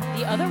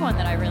 The other one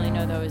that I really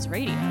know, though, is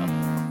Radio.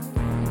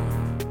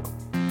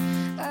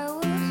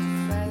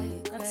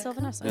 That's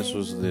Sylvan Esso. This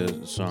was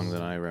the song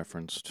that I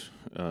referenced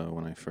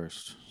when I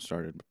first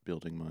started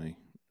building my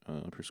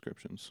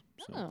prescriptions.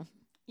 So. Oh.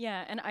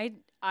 Yeah, and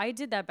I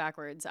did that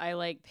backwards. I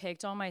like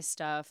picked all my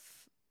stuff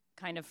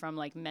kind of from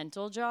like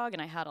Mental Jog,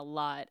 and I had a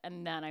lot,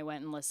 and then I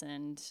went and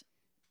listened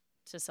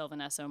to Sylvan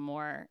Esso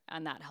more,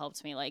 and that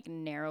helped me like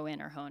narrow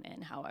in or hone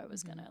in how I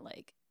was gonna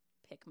like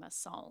pick my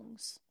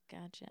songs.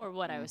 Gotcha. Or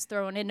what I was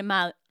throwing into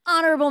my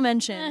honorable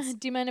mentions.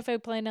 Do you mind if I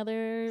play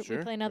another? Sure,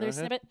 We play go another ahead.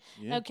 snippet.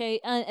 Yeah. Okay,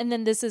 and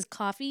then this is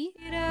Coffee.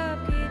 Get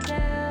up, get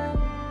down.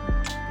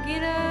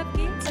 Get up,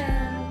 get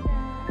down.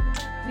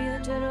 Feel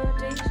the total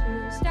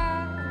addiction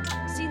start.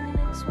 See the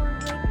next one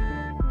later.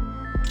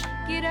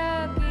 Get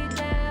up, get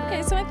down.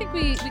 Okay, so I think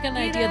we got an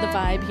idea of the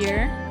vibe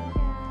here.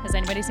 Has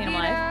anybody seen them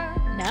live?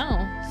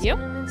 No. You?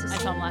 I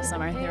saw them last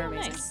summer. They were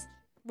amazing. Nice.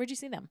 Where'd you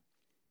see them?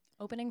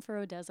 Opening for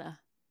Odessa.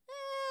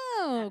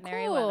 Oh, At cool.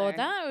 Merriweather.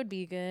 That would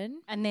be good.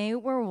 And they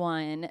were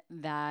one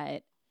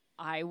that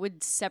I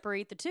would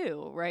separate the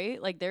two,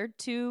 right? Like they're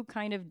two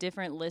kind of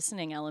different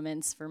listening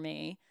elements for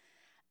me.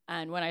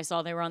 And when I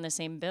saw they were on the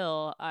same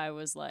bill, I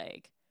was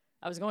like,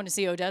 I was going to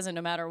see Odessa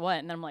no matter what.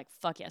 And then I'm like,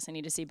 fuck yes, I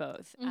need to see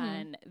both. Mhm.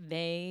 And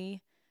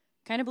they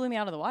kind of blew me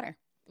out of the water.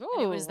 Ooh.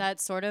 And it was that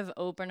sort of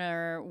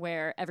opener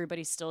where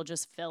everybody's still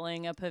just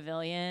filling a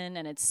pavilion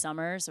and it's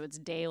summer, so it's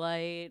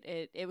daylight.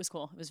 It was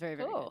cool. It was very,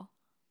 very good. Cool.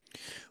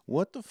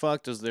 What the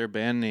fuck does their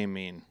band name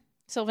mean?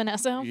 Sylvan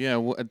Esso?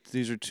 Yeah,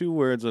 these are 2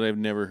 words that I've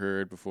never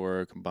heard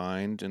before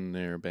combined in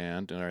their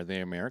band. And are they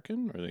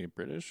American? Are they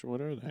British?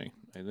 What are they?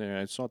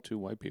 I saw 2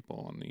 white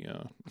people on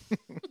the.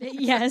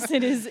 Yes,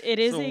 it is. It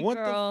is So a what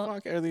girl. the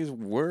fuck are these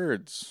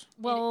words?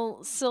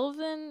 Well,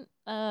 Sylvan,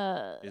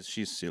 Is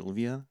she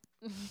Sylvia?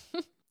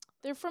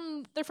 they're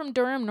from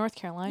Durham, North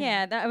Carolina.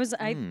 Yeah, that was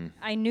Hmm.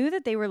 I knew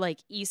that they were like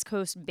East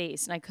Coast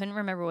based, and I couldn't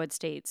remember what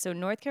state. So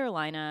North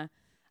Carolina,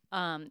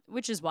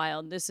 which is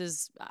wild. This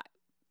is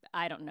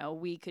I don't know.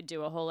 We could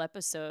do a whole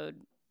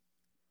episode,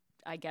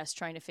 I guess,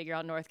 trying to figure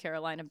out North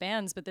Carolina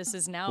bands, but this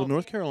is now. Well,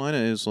 North Carolina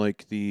is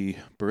like the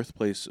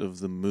birthplace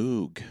of the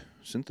Moog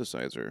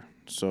synthesizer.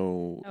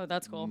 So Oh,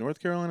 that's cool. North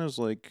Carolina is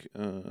like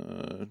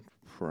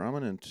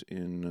prominent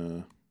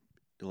in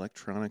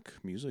electronic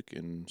music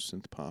and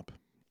synth pop.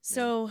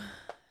 So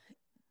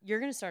you're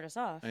gonna start us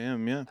off. I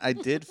am, yeah. I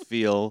did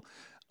feel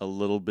a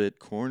little bit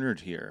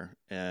cornered here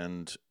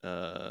and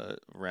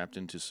wrapped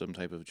into some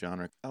type of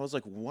genre. I was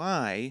like,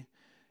 why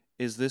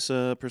is this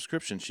a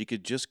prescription? She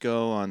could just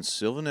go on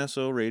Sylvan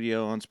Esso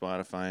Radio on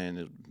Spotify and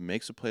it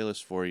makes a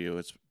playlist for you.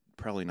 It's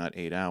probably not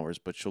 8 hours,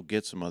 but she'll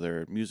get some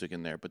other music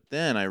in there. But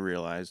then I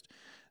realized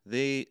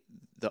the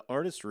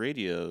artist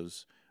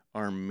radios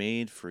are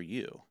made for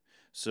you.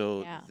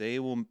 So Yeah. they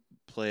will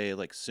play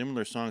like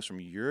similar songs from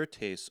your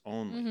tastes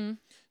only. Mm-hmm.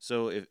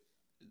 So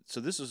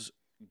this is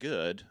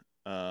good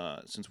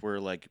since we're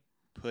like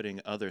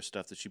putting other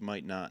stuff that you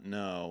might not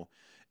know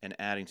and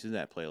adding to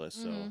that playlist.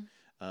 So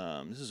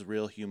this is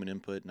real human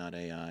input, not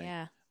AI.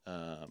 Yeah.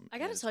 I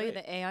gotta tell you,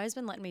 the AI has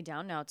been letting me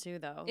down now too,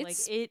 though.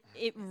 It's- Like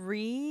it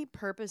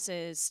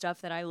repurposes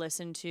stuff that I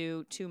listen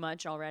to too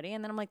much already,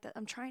 and then I'm like,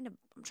 I'm trying to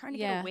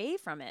Yeah. get away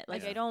from it.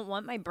 Like I don't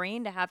want my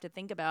brain to have to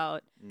think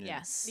about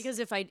Yes. because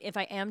if I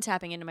am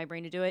tapping into my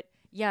brain to do it,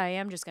 I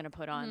am just gonna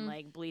put on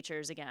like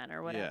Bleachers again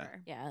or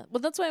whatever. Yeah. Well,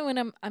 that's why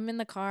when I'm in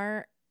the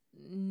car,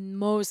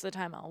 most of the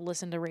time I'll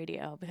listen to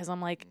radio because I'm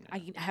like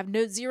I have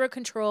zero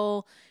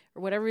control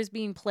or whatever is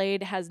being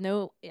played has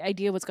no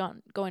idea what's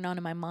going on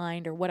in my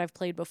mind or what I've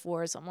played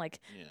before. So I'm like,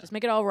 just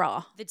make it all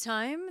raw. The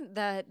time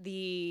that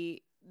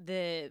the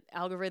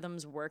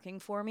algorithm's working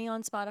for me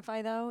on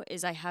Spotify though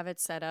is I have it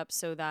set up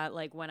so that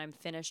like when I'm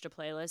finished a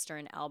playlist or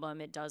an album,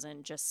 it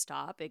doesn't just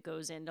stop. It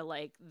goes into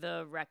like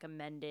the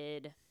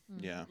recommended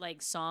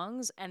like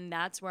songs, and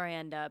that's where I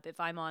end up if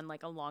I'm on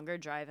like a longer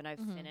drive and I've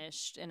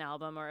finished an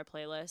album or a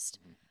playlist.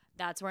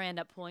 That's where I end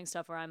up pulling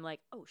stuff where I'm like,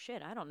 oh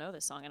shit, I don't know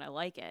this song and I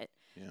like it.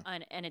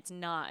 And it's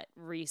not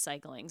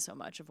recycling so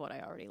much of what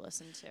I already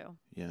listened to.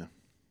 Yeah.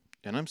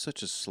 And I'm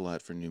such a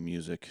slut for new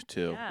music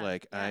too. Yeah,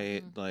 Like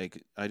I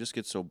just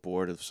get so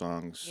bored of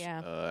songs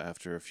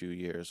after a few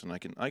years, and I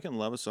can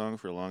love a song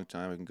for a long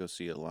time. I can go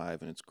see it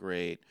live, and it's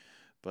great,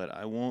 but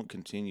I won't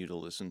continue to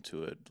listen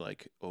to it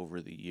like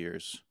over the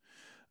years.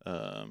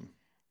 I'm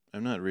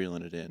not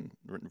reeling in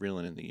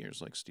the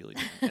years like Steely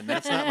Dan, and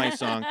that's not my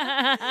song.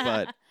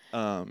 But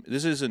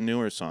this is a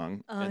newer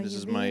song, and this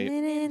is my.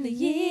 In the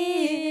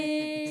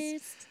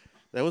years.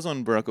 That was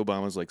on Barack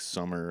Obama's like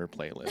summer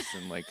playlist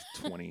in like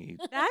 20.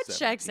 That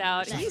checks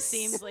out. He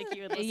seems like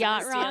you would listen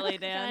Yacht to rock, Steely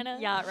Dan. kinda.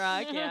 Yacht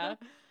rock, yeah.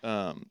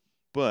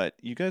 But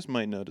you guys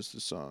might notice the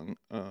song,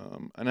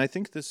 and I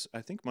think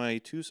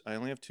I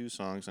only have two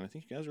songs, and I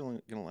think you guys are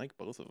gonna like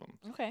both of them.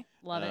 Okay.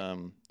 Love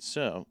it.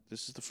 So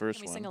this is the first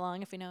Can we one. sing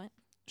along if we know it?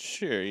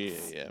 Sure,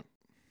 yeah.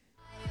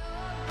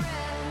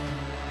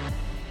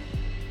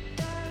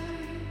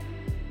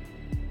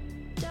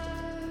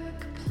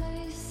 Dark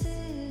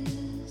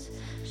places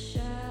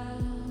shall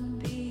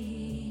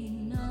be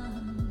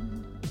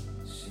none.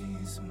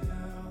 She's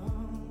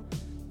melting.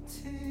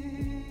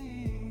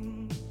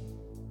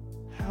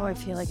 Oh, I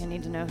feel like I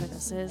need to know who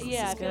this is.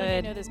 Yeah, I this is feel like I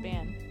good. know this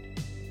band.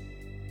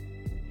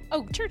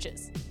 Oh,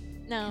 Churches.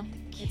 No.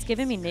 It's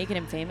giving me Naked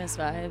and Famous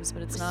vibes,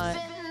 but it's not.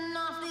 Spinning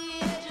off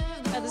the edge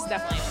of the Oh, this is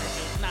definitely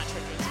Churches, not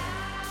Churches.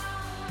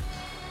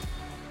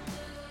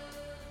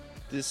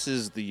 This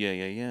is the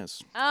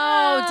Yes,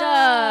 Oh,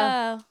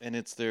 duh. and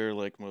it's their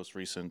like most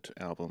recent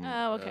album.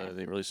 Oh, okay.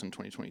 They released in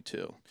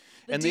 2022.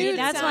 The and dude they,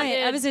 That's why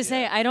I was gonna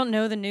say I don't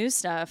know the new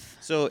stuff.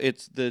 So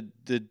it's the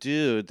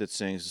dude that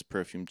sings is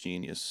Perfume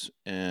Genius,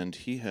 and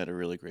he had a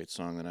really great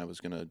song that I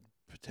was gonna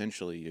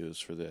potentially use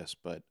for this,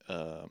 but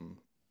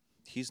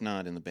he's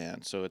not in the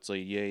band. So it's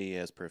like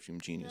Yes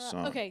Perfume Genius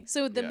song. Okay,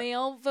 so the Yeah.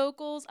 male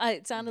vocals,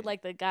 it sounded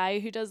like the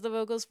guy who does the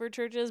vocals for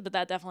Churches, but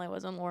that definitely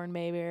wasn't Lauren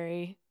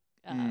Mayberry.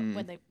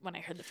 When I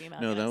heard the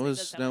female, No, guys, that it was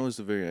does that sound was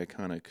the very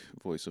iconic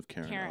voice of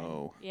Karen, Karen.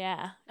 O.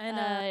 Yeah, And,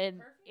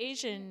 an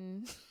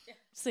Asian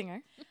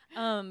singer.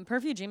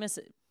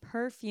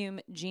 Perfume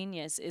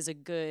Genius is a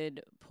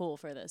good pull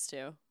for this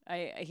too.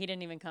 He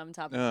didn't even come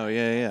top. Of Oh, mind.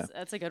 yeah.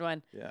 That's a good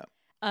one. Yeah.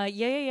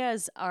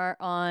 Yeahs are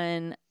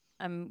on.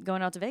 I'm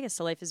going out to Vegas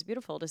to Life is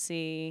Beautiful to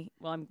see.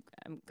 Well, I'm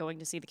going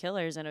to see the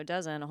Killers and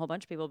Odessa and a whole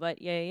bunch of people.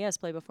 But Yeahs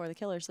play before the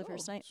Killers the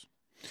first night.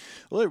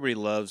 Well, everybody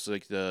loves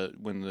like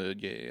when the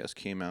Yes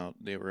came out.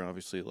 They were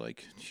obviously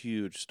like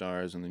huge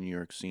stars in the New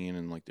York scene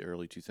in like the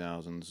early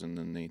 2000s, and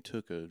then they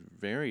took a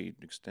very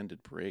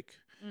extended break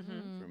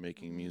from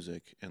making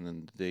music, and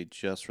then they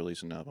just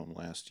released an album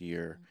last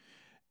year,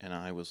 and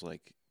I was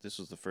like, this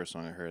was the first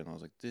song I heard, and I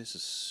was like, this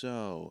is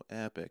so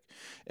epic,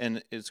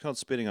 and it's called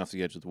 "Spitting Off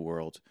the Edge of the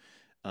World."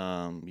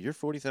 You're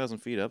 40,000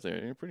 feet up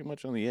there. You're pretty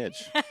much on the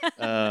edge.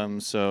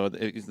 So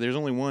there's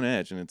only one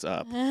edge, and it's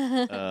up.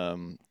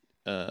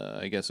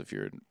 I guess if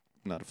you're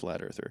not a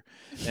flat earther.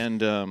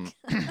 And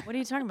What are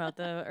you talking about?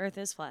 The Earth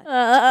is flat.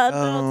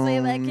 Don't say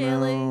that,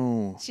 Kaylee.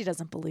 no. She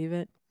doesn't believe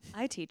it.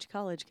 I teach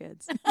college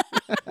kids.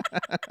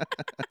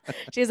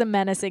 She has a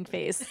menacing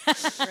face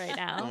right Oh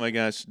now. my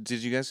gosh!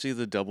 Did you guys see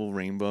the double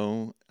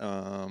rainbow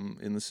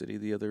in the city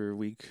the other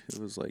week? It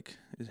was like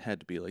it had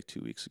to be like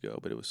 2 weeks ago,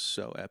 but it was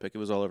so epic. It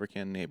was all over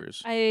Canton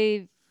Neighbors.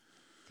 I've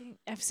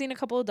seen a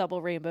couple of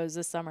double rainbows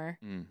this summer.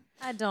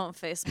 I don't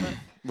Facebook.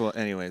 Well,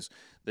 anyways,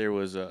 there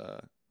was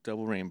a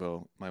double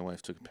rainbow. My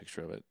wife took a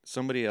picture of it.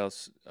 Somebody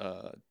else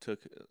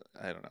took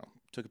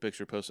a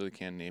picture, posted to the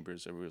Canton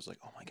Neighbors. Everybody was like,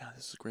 "Oh my god,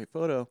 this is a great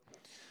photo."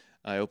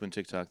 I opened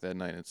TikTok that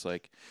night, and it's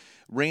like,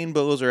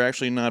 rainbows are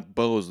actually not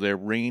bows; they're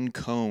rain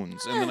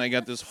cones. And then I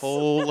got this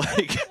whole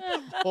like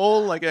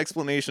whole like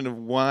explanation of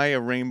why a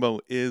rainbow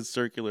is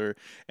circular,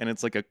 and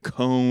it's like a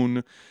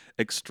cone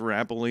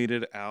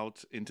extrapolated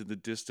out into the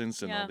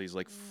distance, and Yeah. all these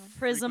like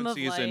Prism of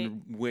frequencies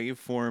and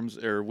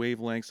waveforms or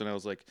wavelengths, and I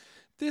was like,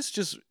 this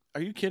just. Are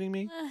you kidding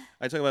me?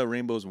 I talk about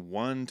rainbows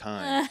one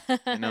time,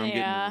 and now I'm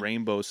Yeah. getting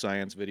rainbow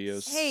science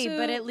videos. Hey,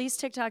 but So- at least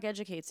TikTok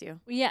educates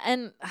you. Yeah,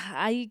 and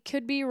I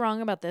could be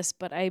wrong about this,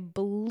 but I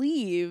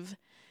believe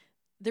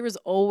there was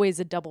always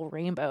a double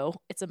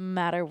rainbow. It's a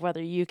matter of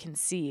whether you can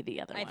see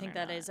the other I one think or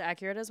that not. is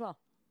accurate as well.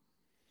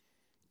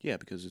 Yeah,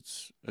 because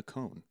it's a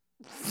cone.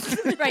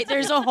 Right,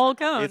 there's a whole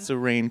cone. It's a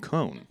rain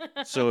cone,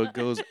 so it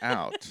goes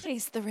out.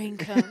 Taste the rain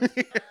cone.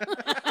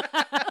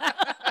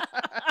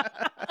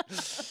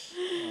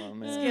 Oh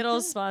man,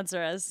 Skittles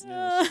sponsor us.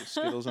 yeah,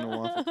 Skittles and a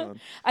waffle cone.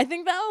 I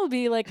think that will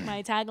be like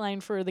my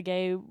tagline for the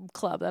gay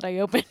club that I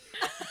open.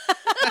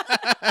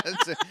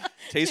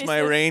 Taste my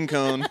rain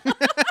cone.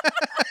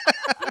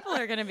 People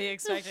are going to be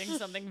expecting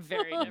something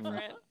very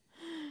different.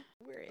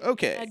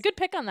 Okay. Good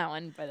pick on that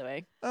one, by the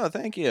way. Oh,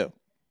 thank you.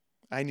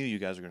 I knew you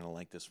guys were gonna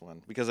like this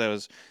one because I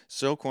was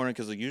so cornered.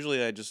 Because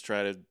usually I just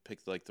try to pick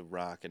like the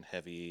rock and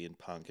heavy and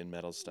punk and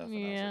metal stuff. And I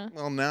was Yeah. like,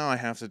 well, now I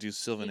have to do You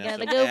Sylvan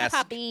gotta Esso go esque.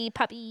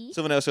 puppy.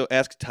 Sylvan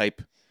Esso-esque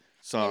type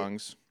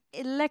songs.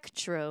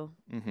 Electro.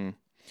 Mm-hmm.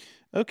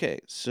 Okay,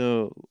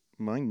 so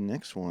my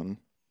next one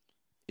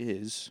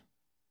is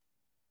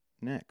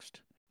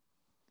next.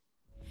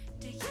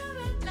 Is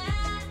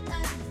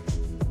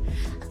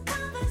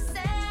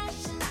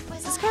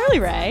this Carly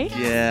Rae?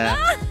 Yeah.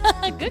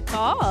 Good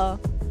call.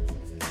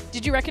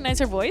 Did you recognize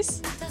her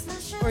voice?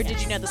 Or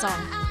did you know the song?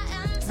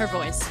 Her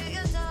voice.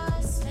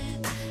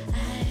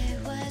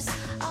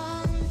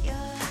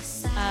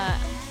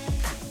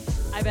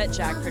 I bet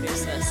Jack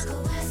produced this.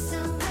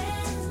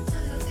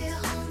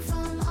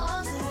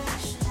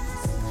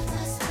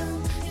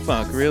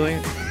 Fuck, really?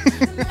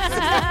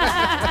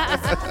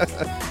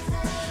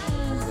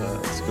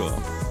 That's cool.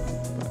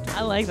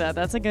 I like that.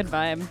 That's a good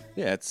vibe.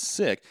 Yeah, it's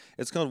sick.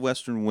 It's called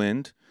Western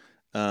Wind.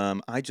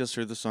 I just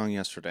heard the song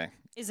yesterday.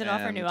 Is it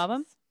off her new And,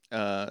 album?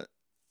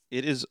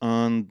 It is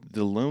on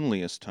The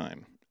Loneliest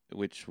Time,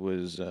 which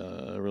was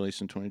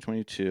released in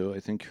 2022. I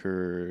think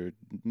her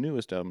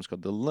newest album is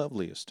called The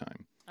Loveliest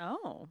Time.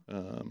 Oh.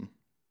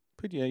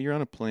 But yeah, you're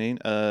on a plane.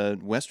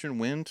 Western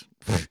Wind.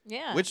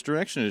 Yeah. Which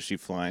direction is she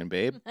flying,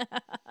 babe?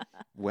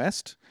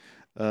 West.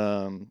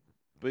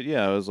 But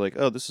yeah, I was like,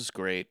 oh, this is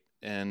great.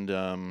 And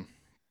I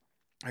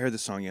heard the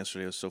song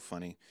yesterday. It was so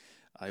funny.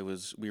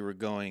 We were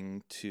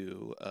going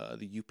to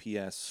the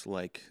UPS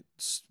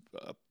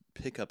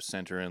pickup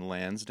center in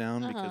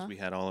Lansdowne because we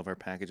had all of our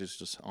packages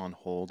just on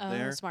hold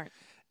there, Smart.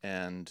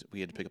 and we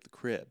had to pick up the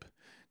crib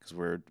because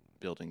we're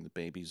building the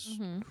baby's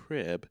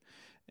crib.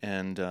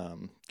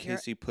 And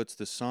Casey puts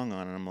this song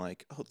on, and I'm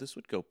like, oh, this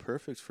would go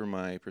perfect for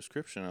my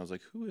prescription. I was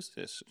like, who is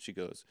this? She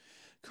goes,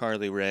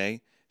 Carly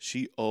Rae.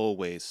 She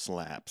always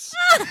slaps.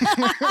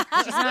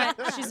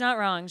 She's not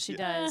wrong. She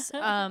does.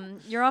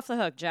 You're off the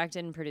hook. Jack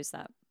didn't produce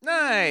that.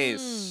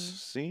 Nice.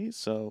 See?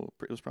 So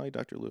it was probably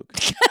Dr. Luke.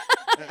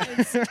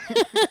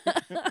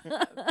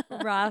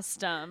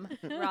 Rostam.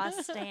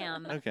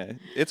 Okay,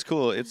 it's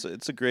cool. It's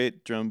a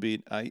great drum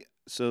beat.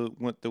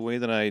 The way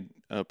that I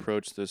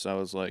approached this, I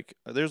was like,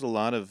 there's a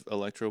lot of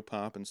electro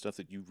pop and stuff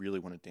that you really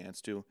want to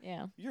dance to.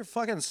 Yeah. You're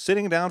fucking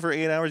sitting down for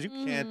 8 hours. You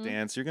can't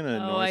dance. You're gonna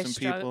annoy some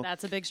people.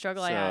 That's a big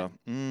struggle I had.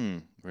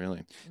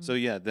 Really. So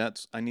yeah,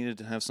 I needed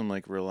to have some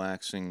like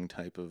relaxing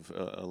type of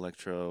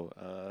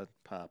electro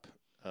pop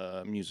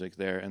music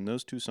there, and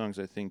those two songs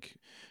I think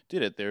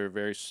did it. They're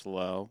very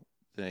slow.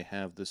 They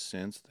have the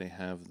synths. They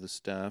have the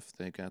stuff.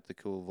 They got the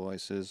cool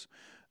voices.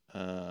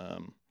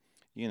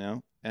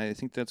 I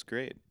think that's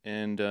great.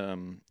 And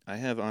I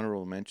have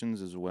honorable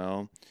mentions as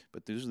well,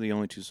 but these are the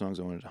only two songs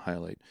I wanted to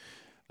highlight.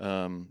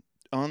 On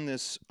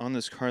this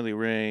Carly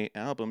Rae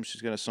album,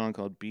 she's got a song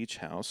called Beach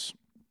House,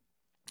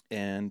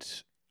 and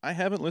I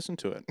haven't listened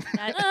to it.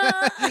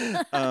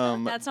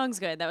 That song's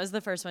good. That was the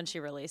first one she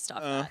released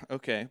off that.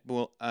 Okay,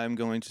 well, I'm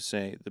going to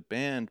say the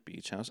band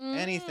Beach House.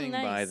 Anything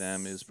by nice.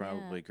 them is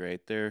probably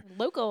great. They're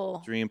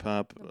Local. dream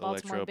pop, Baltimore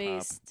electro pop,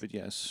 based. but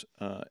yes,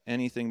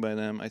 anything by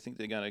them. I think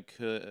they got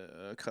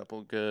a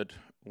couple good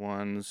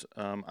ones.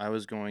 I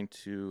was going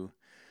to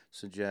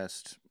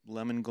suggest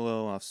Lemon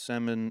Glow off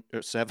Semen,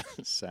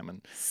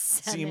 Semen,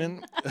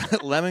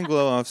 Lemon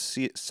Glow off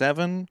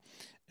Seven,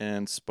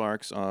 and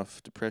Sparks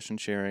off Depression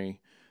Cherry.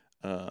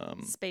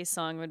 Space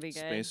Song would be good.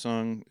 Space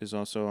Song is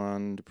also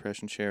on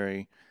Depression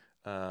Cherry.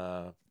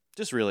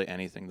 Just really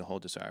anything. The whole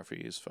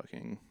discography is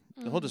fucking.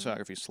 The whole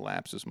discography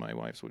slaps, as my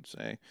wife would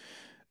say.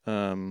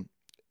 And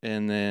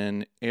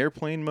then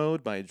Airplane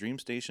Mode by Dream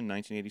Station,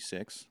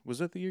 1986. Was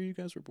that the year you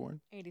guys were born?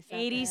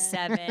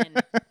 87.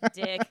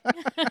 Dick.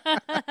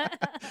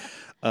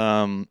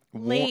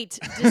 Late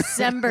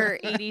December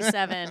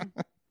 87.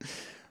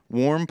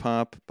 Warm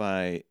Pop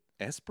by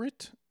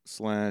Esprit /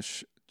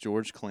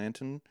 George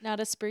Clanton. Not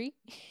a spree.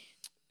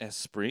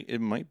 Esprit.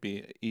 It might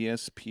be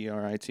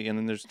ESPRIT. And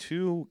then there's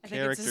two I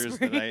think it's characters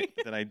Esprit.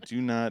 that I do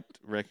not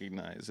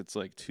recognize. It's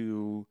like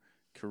two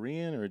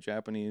Korean or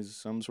Japanese,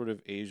 some sort of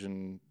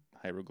Asian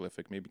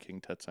hieroglyphic, maybe King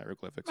Tut's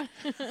hieroglyphics.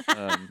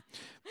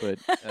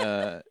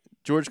 But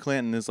George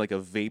Clanton is like a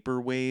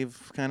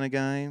vaporwave kind of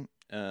guy.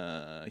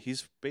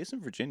 He's based in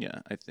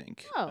Virginia, I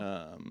think.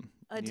 Oh.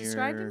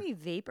 Describe to near- me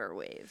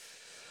vaporwave.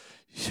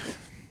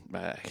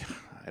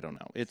 I don't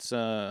know. It's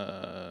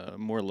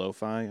more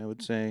lo-fi, I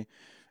would say.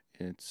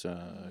 It's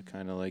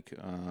kind of like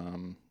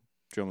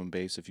drum and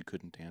bass if you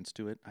couldn't dance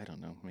to it. I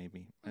don't know,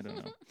 maybe. I don't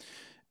know.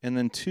 And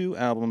then 2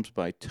 albums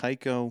by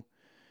Tycho,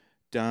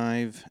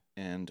 Dive,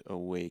 and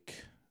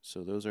Awake.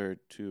 So those are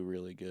 2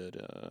 really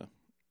good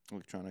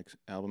electronic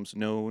albums.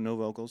 No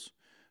vocals,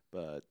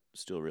 but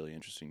still really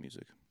interesting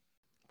music.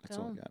 That's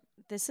all I Cool. got.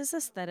 This is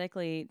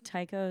aesthetically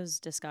Tycho's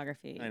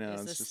discography. I know,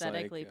 is it's just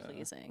aesthetically like,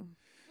 pleasing.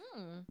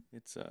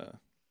 It's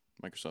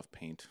Microsoft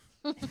Paint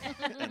and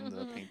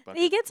the paint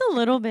bucket. He gets a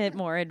little bit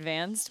more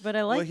advanced, but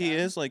I like. Well, he them.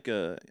 is like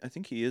I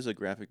think he is a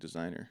graphic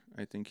designer.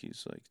 I think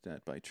he's like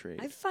that by trade.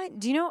 I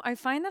find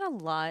that a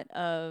lot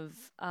of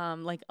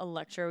like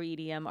electro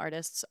EDM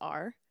artists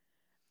are.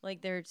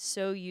 Like they're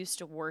so used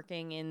to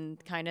working in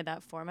kind of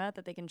that format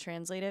that they can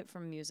translate it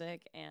from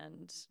music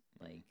and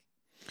like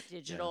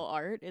digital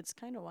art. It's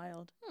kind of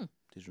wild.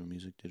 Digital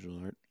music, digital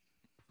art,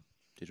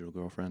 digital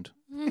girlfriend,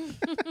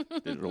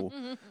 digital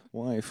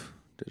wife,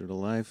 digital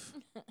life,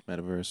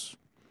 metaverse.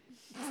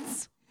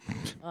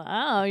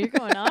 Wow, you're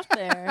going off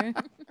there.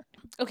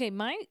 Okay,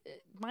 my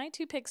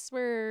 2 picks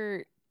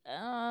were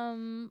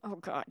Oh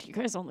God, you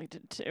guys only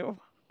did 2.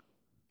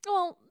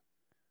 well,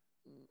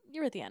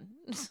 you're at the end.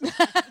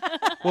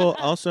 Well,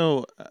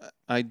 also,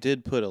 I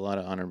did put a lot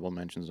of honorable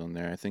mentions on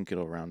there. I think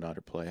it'll round out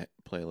our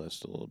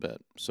playlist a little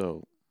bit.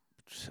 So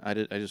I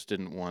just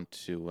didn't want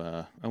to.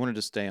 I wanted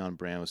to stay on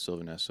brand with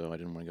Sylvaness, so I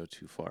didn't want to go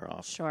too far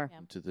off Sure. Yeah.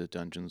 into the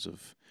dungeons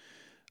of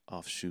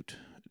offshoot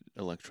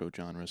electro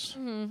genres.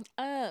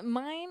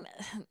 My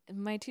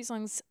 2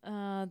 songs,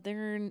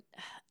 they're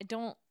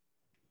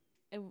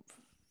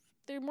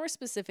more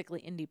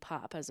specifically indie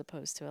pop as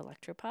opposed to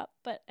electro pop,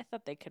 but I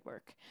thought they could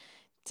work.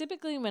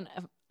 Typically, when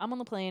I'm on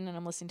the plane and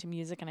I'm listening to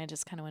music and I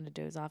just kind of want to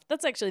doze off,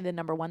 that's actually the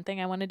number one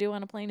thing I want to do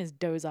on a plane is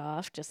doze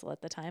off, just to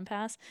let the time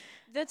pass.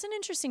 That's an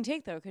interesting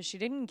take though, because she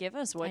didn't give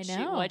us what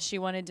know. she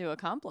wanted to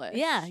accomplish.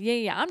 Yeah.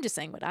 I'm just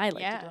saying what I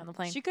like to do on the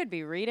plane. She could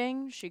be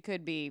reading. She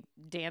could be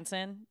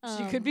dancing.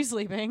 She could be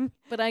sleeping.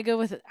 But I go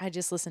with I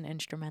just listen to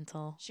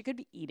instrumental. She could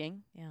be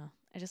eating. Yeah,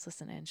 I just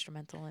listen to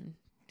instrumental and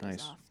doze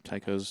Nice. off.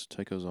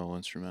 Tycho's all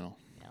instrumental.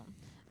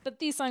 But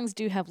these songs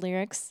do have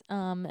lyrics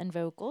and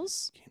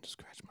vocals. Came to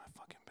scratch my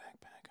fucking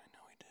backpack. I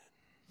know he did.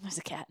 There's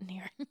a cat in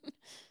here.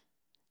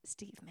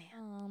 Steve,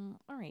 man.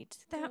 All right.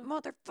 That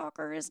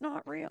motherfucker is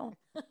not real.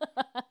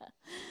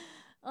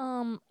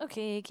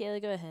 Okay, Kayla,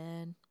 go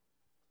ahead.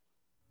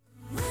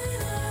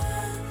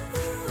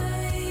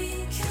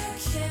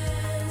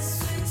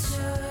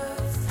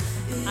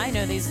 I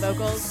know these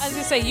vocals. I was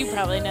gonna say you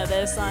probably know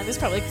this song. This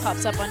probably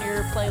pops up on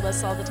your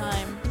playlist all the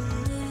time.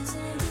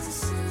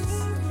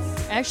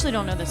 I actually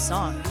don't know this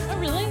song. Oh,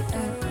 really?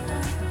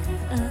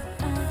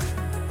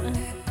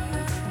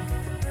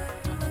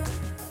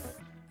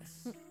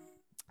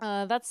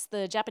 That's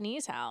the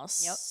Japanese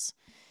house. Yep.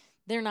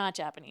 They're not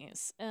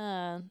Japanese.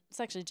 It's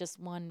actually just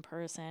one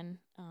person.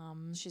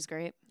 She's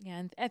great. Yeah,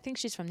 and I think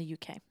she's from the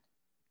UK.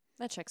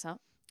 That checks out.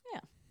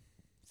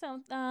 So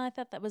I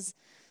thought that was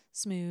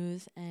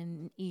smooth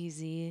and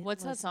easy.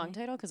 What's that song listening.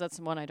 title? Because that's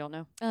the one I don't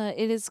know.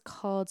 It is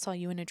called "Saw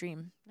You in a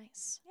Dream."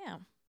 Nice. Yeah.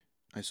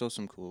 I saw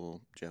some cool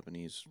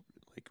Japanese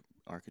like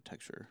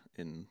architecture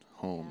in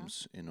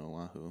homes in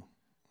Oahu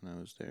when I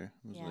was there.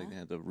 It was like they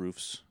had the roof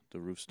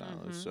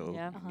style is so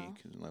yeah.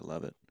 unique, and I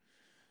love it.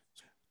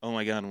 Oh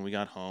my god! When we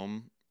got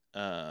home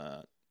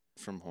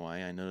from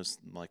Hawaii, I noticed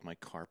like my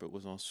carpet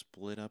was all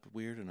split up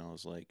weird, and I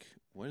was like,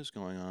 "What is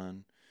going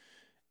on?"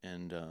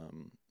 And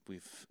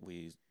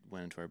we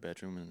went into our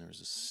bedroom, and there was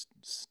this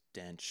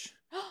stench,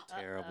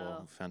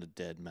 terrible. Found a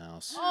dead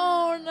mouse.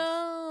 Oh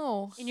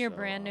no! In your So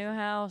brand new awful.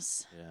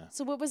 house. Yeah,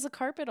 So what was the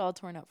carpet all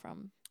torn up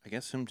from? I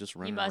guess him just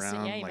running must-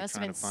 around yeah, he like must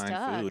have trying been to find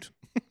stuck. food.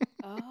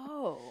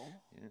 Oh.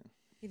 Yeah.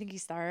 You think he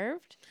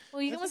starved?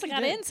 Well, you I must have think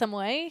got he did. in some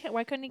way.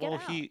 Why couldn't he get Well,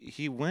 out?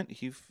 he went.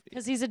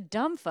 Because he's a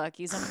dumb fuck.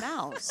 He's a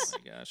mouse. Oh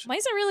my gosh.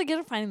 Mice are really good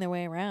at finding their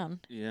way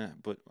around. Yeah,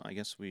 but I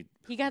guess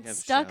He got have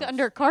stuck shelves.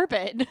 under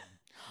carpet.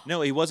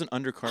 No, he wasn't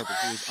under carpet.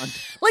 He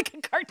was Like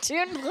a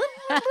cartoon.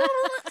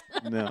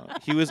 no,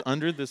 he was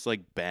under this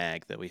like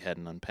bag that we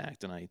hadn't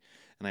unpacked, and I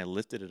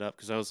lifted it up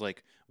because I was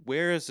like,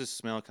 "Where is this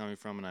smell coming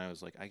from?" And I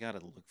was like, "I gotta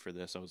look for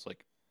this." I was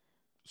like,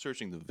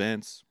 searching the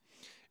vents,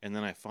 and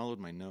then I followed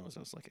my nose.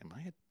 I was like, "Am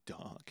I a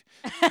dog?"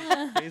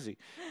 Crazy.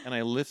 And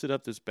I lifted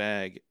up this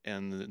bag,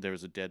 and there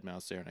was a dead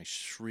mouse there, and I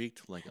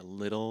shrieked like a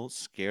little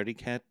scaredy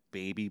cat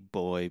baby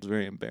boy. It was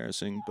very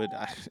embarrassing, but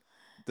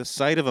the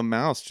sight of a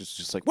mouse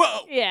just like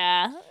whoa.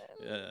 Yeah.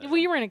 Well,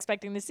 you weren't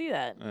expecting to see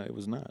that. It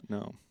was not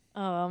no,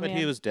 Oh, but man.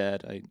 he was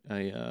dead.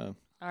 I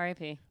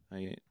R.I.P.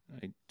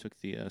 took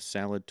the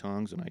salad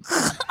tongs and I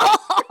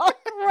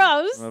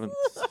Gross.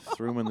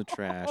 threw them in the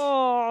trash.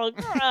 Oh,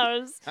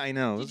 gross. I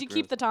know. Did you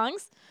keep the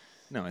tongs?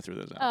 No, I threw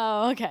those out.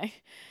 Oh, okay.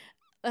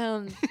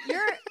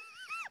 You're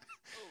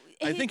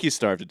I think he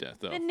starved to death,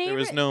 though. There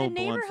was no the blunt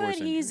neighborhood force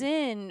he's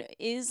injury. in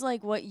is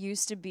like what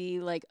used to be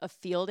like a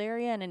field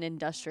area and an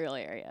industrial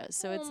area.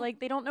 So it's like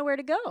they don't know where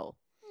to go.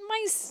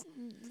 Mice,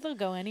 they'll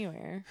go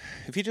anywhere.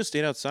 If he just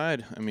stayed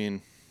outside, I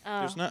mean,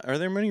 there's Oh. not. Are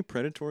there many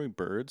predatory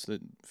birds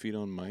that feed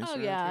on mice? Oh,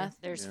 around yeah. here?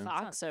 There's Yeah.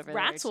 fox over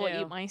Rats there will too.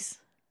 eat mice.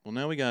 Well,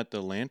 now we got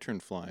the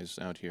lanternflies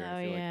out here. Oh,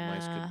 I feel like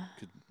mice yeah.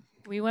 could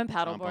We went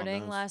Jump on paddleboarding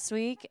those. last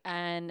week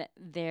and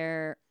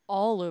they're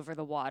all over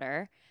the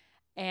water.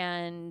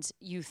 And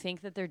you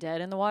think that they're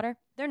dead in the water.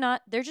 They're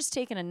not. They're just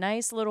taking a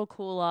nice little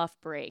cool off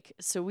break.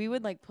 So we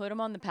would like put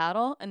them on the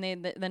paddle and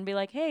they'd then be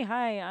like, hey,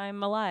 hi,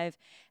 I'm alive.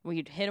 And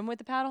we'd hit them with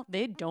the paddle.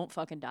 They don't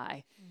fucking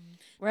die.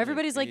 Where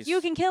everybody's like, you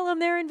beast. can kill them.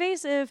 They're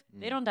invasive.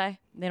 They don't die.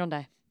 They don't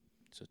die.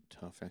 It's a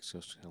tough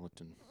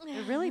exoskeleton.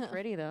 They're really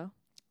pretty though.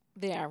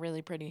 They are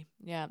really pretty.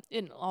 Yeah,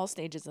 in all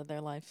stages of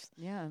their lives.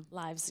 Yeah.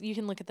 You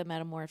can look at the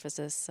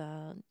metamorphosis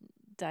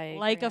diagram.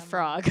 Like a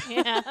frog.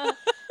 Yeah.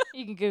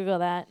 You can Google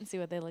that and see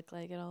what they look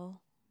like at all.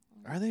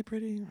 Are they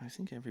pretty? I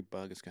think every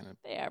bug is kind of.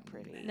 They are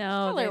pretty.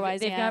 No, Color-wise,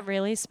 they've yeah. got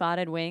really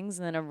spotted wings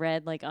and then a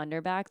red like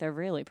underback. They're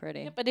really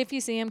pretty. Yeah, but if you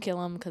see them, kill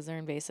them because they're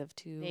invasive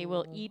to They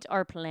will eat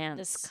our plants.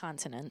 this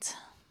continent.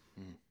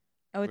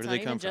 Oh, it's do not they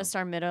even come just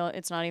our middle.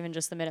 It's not even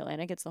just the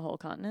Mid-Atlantic. It's the whole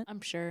continent.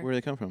 I'm sure. Where do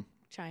they come from?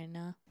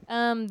 China.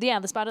 Yeah,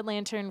 the spotted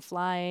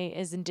lanternfly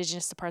is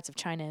indigenous to parts of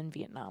China and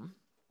Vietnam.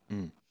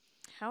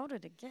 How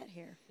did it get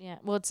here? Yeah,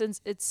 well,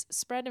 it's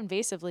spread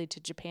invasively to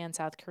Japan,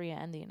 South Korea,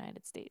 and the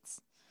United States.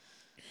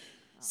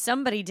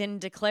 Somebody didn't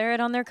declare it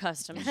on their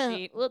custom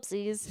sheet.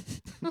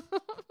 Whoopsies.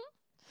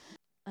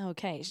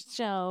 Okay,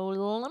 so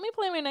let me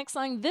play my next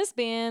song. This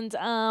band,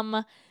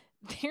 I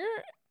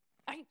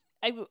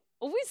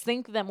always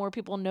think that more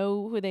people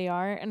know who they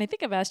are, and I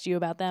think I've asked you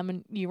about them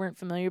and you weren't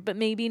familiar, but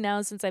maybe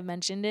now since I've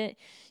mentioned it,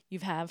 you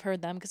have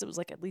heard them because it was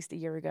like at least a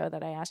year ago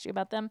that I asked you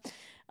about them.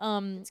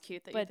 It's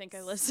cute that you but- think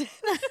I listen.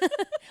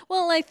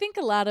 Well, I think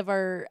a lot of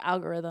our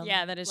algorithm,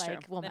 Yeah, that is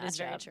like, true. will That is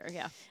match very up. true.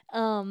 Yeah.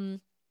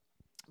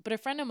 But a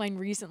friend of mine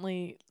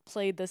recently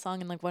played the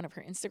song in like one of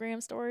her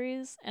Instagram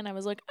stories, and I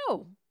was like,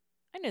 "Oh,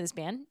 I know this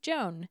band,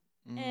 Joan."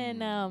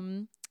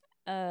 And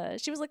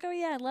she was like, "Oh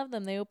yeah, I love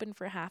them. They opened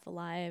for Half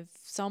Alive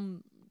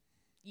some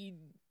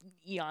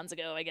eons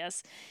ago, I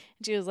guess."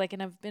 And she was like,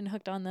 "And I've been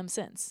hooked on them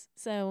since."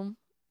 So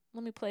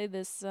let me play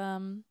this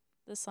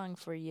this song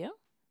for you.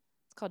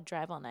 It's called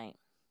 "Drive All Night."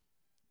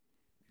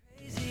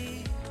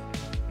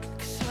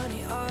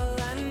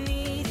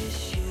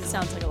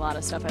 Sounds like a lot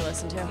of stuff I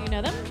listen to. Do you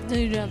know them? Do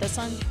you know this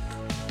song?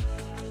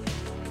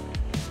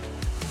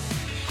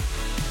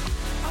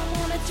 I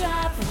wanna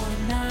drive all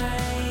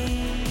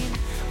night.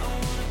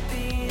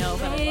 No,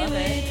 but I love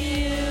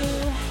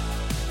it.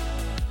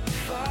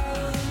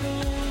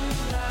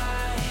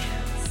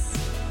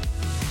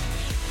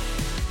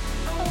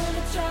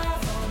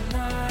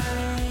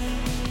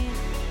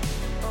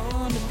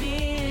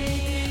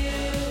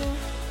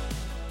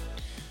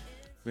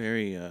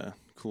 Very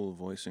cool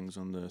voicings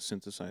on the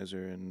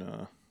synthesizer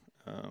and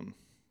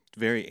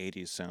very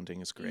 80s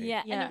sounding. It's great.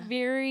 Yeah, Yeah. and a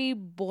very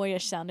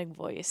boyish sounding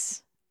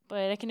voice.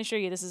 But I can assure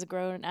you, this is a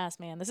grown ass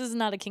man. This is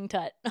not a King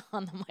Tut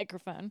on the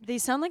microphone. They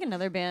sound like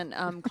another band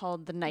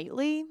called The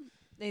Nightly.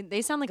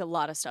 They sound like a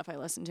lot of stuff I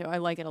listen to. I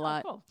like it a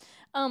lot. Cool.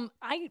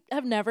 I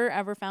have never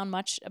ever found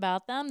much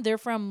about them. They're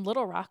from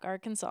Little Rock,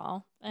 Arkansas,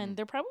 and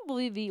they're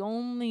probably the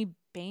only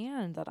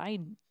band that I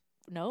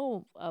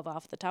know of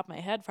off the top of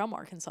my head from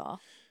Arkansas.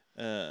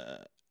 Oh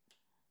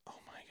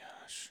my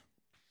gosh.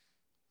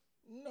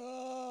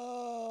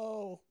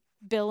 No.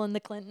 Bill and the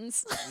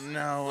Clintons.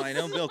 No, I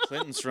know Bill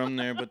Clinton's from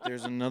there, but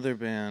there's another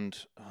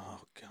band.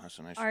 Oh gosh,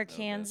 and I should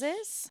know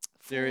this.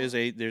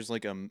 Arkansas. There's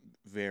like a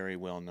very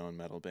well-known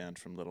metal band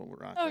from Little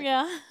Rock. Oh like,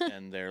 yeah.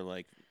 and they're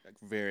like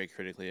very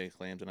critically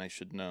acclaimed, and I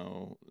should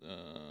know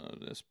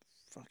this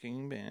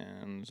fucking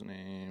band's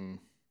name.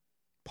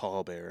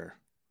 Paul Bearer.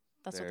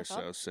 That's They're what they're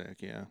called. so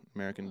sick, yeah.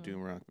 American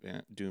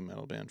doom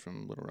metal band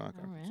from Little Rock,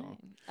 All Arkansas. right.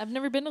 I've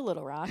never been to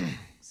Little Rock,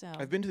 so.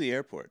 I've been to the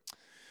airport.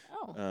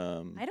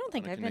 Oh. I don't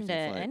think on a I've been to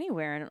connecting flight.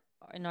 anywhere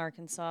in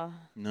Arkansas.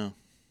 No.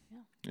 Yeah.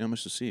 Not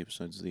much to see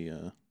besides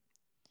the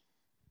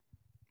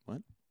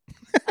what?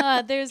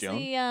 There's Joan?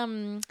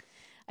 the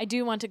I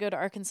do want to go to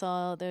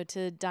Arkansas though,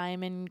 to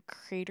Diamond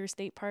Crater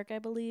State Park, I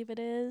believe it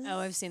is. Oh,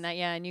 I've seen that.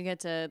 Yeah, and you get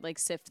to like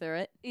sift through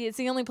it. It's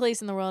the only place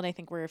in the world I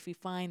think where if you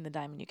find the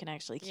diamond, you can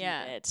actually keep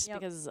Yeah. it Yep.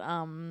 because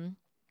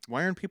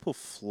Why aren't people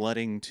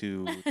flooding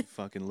to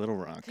fucking Little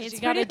Rock? you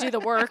got to do the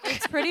work.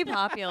 It's pretty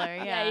popular.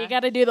 Yeah, Yeah, you got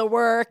to do the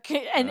work,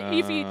 and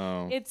if you,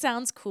 Oh. it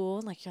sounds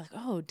cool. Like you're like,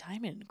 oh,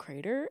 diamond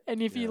crater,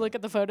 and if you Yeah. look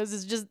at the photos,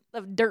 it's just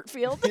a dirt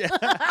field.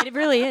 It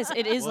really is.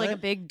 It is like a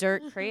What? big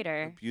dirt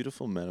crater.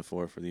 Beautiful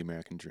metaphor for the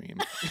American dream.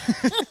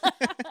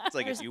 It's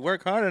like if you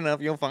work hard enough,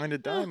 you'll find a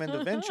diamond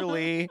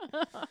eventually.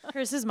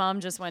 Chris's mom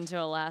just went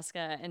to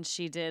Alaska and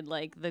she did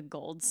like the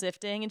gold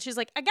sifting, and she's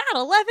like, I got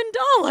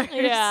 $11.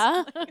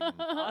 Yeah.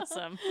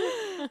 Awesome.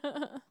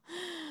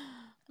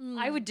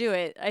 I would do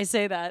it. I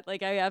say that.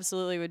 Like, I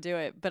absolutely would do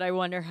it. But I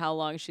wonder how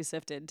long she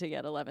sifted to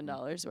get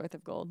 $11 worth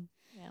of gold.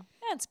 Yeah.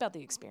 It's about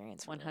the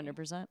experience. Really.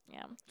 100%.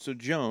 Yeah. So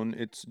Joan,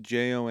 it's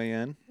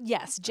Joan.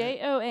 Yes,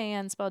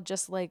 Joan spelled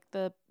just like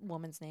the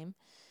woman's name,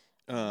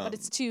 but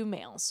it's two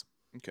males.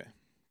 Okay.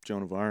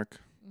 Joan of Arc.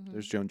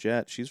 There's Joan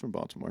Jett. She's from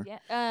Baltimore.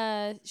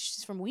 Yeah.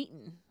 She's from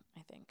Wheaton,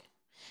 I think.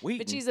 Wheaton.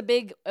 But she's a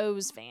big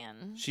O's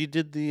fan. She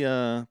did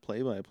the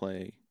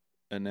play-by-play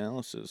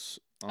analysis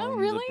on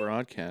really? the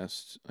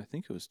broadcast. I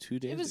think it was 2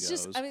 days It was ago.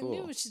 just, It was I mean, cool.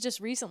 it was just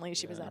recently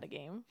she was Yeah. at a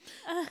game.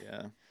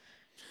 Yeah.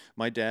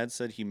 My dad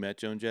said he met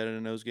Joan Jett at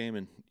a nose game,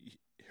 and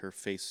her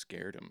face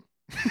scared him.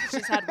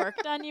 She's had work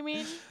done, you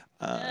mean?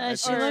 I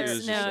She think looks,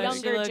 was just no, like- she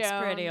Younger looks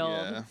Joan. pretty old.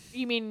 Yeah.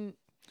 You mean?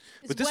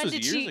 But this when was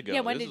did years she, ago.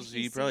 Yeah, when This did was,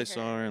 he he probably see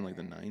saw her in like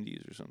the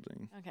 90s or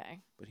something. Okay,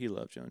 But he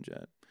loved Joan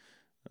Jett.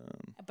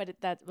 but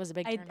that was a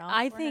big turn off.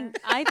 I for think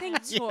her? I think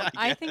Yeah,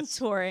 I think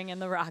touring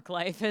and the rock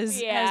life has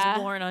Yeah.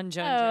 borne on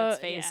Joan Oh,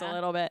 Jett's face yeah. a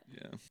little bit.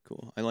 Yeah,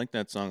 cool. I like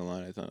that song a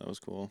lot. I thought that was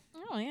cool.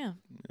 Oh yeah.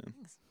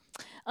 Thanks.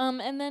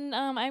 And then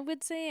I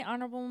would say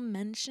honorable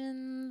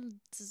mention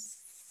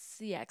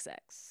CXX.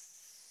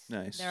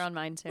 Nice. They're on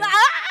mine too.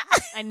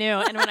 I knew,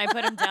 and when I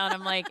put them down,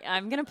 I'm like,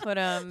 I'm gonna put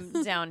them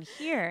down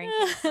here in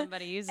case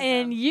somebody uses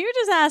And them. you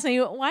just asked me,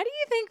 why do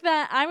you think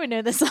that I would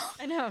know this song?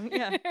 I know,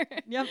 yeah,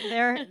 yep.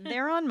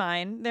 They're on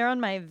mine. They're on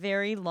my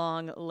very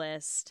long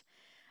list.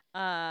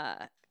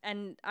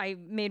 And I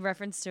made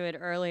reference to it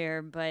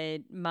earlier,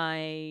 but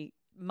my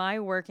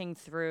working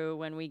through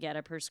when we get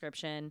a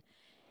prescription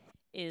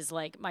is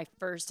like my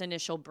first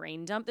initial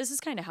brain dump. This is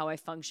kind of how I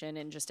function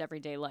in just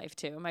everyday life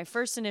too. My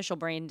first initial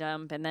brain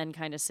dump and then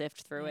kind of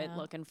sift through it Yeah.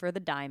 looking for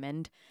the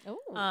diamond.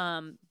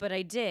 Oh. But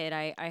I did.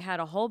 I had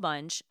a whole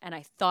bunch and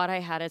I thought I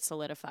had it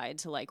solidified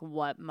to like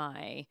what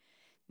my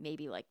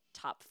maybe like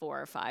top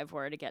 4 or 5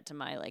 were to get to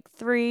my like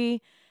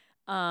 3.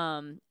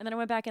 And then I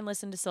went back and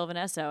listened to Sylvan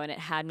Esso and it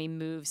had me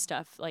move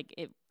stuff like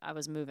it. I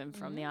was moving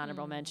from the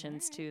honorable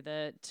mentions to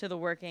the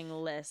working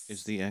list.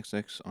 Is the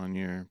XX on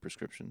your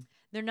prescription?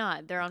 They're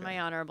not. They're on Okay. my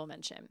honorable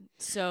mention.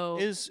 So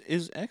Is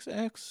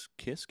XX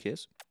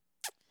Kiss?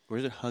 Or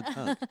is it Hug?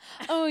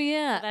 Oh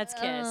yeah, That's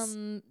Kiss.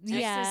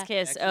 Yeah, X's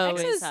kiss. X O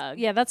X is is- hug.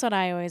 yeah, that's what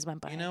I always went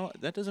by. You know,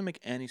 that doesn't make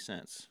any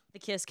sense. The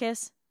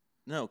kiss.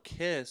 No,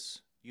 Kiss,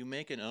 you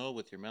make an O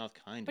with your mouth,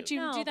 kind But of. you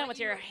No, do that but with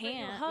you- your but you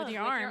hand, hug with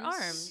your with arms. your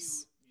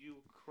arms. You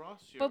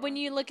cross your But when arms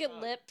you like look a at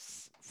hug.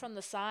 lips from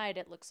the side,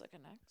 it looks like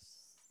an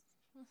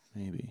X.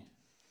 Maybe.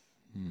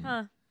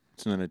 Huh.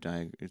 It's not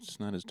it's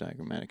not as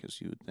diagrammatic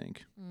as you would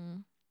think.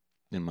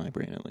 In my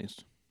brain, at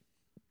least.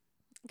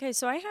 Okay,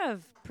 so I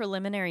have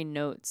preliminary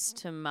notes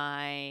to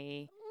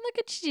my Look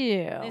at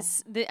you.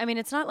 I mean,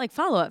 it's not like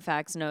follow-up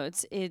facts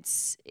notes.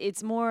 It's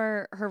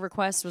more her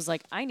request was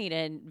like, I need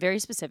a very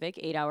specific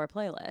 8-hour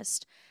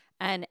playlist.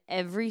 And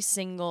every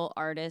single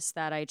artist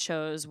that I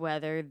chose,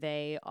 whether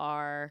they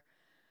are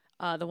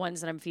the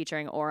ones that I'm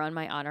featuring or on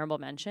my honorable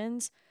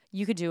mentions,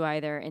 you could do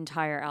either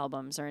entire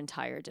albums or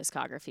entire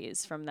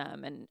discographies from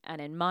them.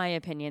 And in my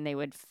opinion, they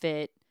would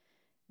fit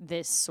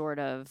this sort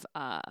of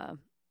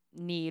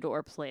need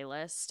or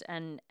playlist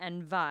and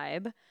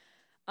vibe.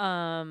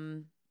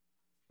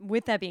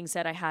 With that being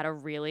said, I had a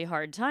really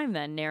hard time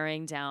then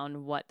narrowing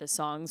down what the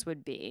songs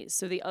would be.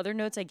 So the other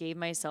notes I gave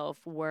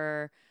myself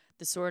were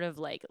the sort of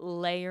like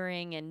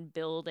layering and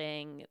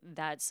building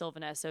that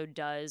Sylvan Esso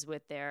does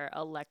with their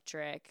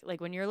electric.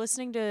 Like when you're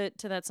listening to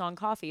that song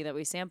Coffee that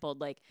we sampled,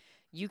 like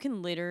you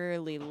can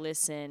literally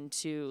listen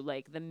to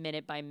like the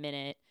minute by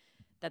minute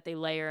that they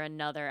layer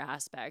another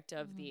aspect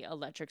of the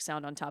electric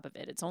sound on top of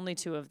it. It's only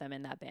 2 of them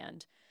in that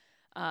band.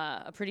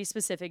 A pretty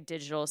specific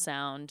digital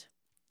sound.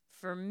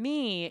 For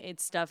me,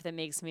 it's stuff that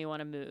makes me want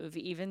to move.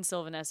 Even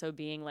Sylvan Esso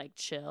being like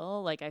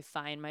chill, like I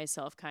find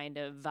myself kind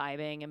of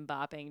vibing and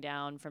bopping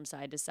down from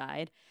side to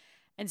side.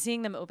 And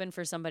seeing them open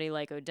for somebody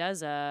like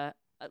Odessa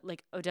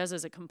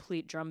is a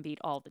complete drum beat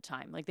all the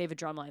time. Like they have a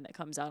drum line that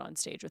comes out on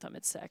stage with them.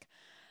 It's sick.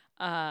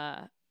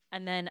 And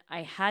then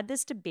I had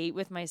this debate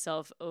with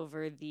myself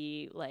over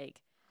the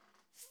like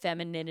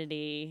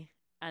femininity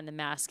and the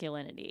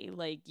masculinity.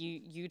 Like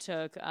you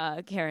took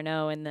Karen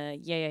O and the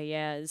Yeah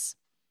Yeahs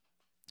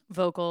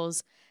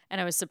vocals,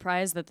 and I was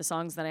surprised that the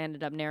songs that I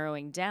ended up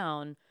narrowing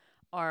down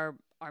are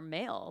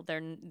male.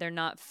 They're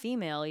not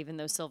female, even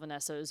though Sylvan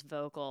Esso's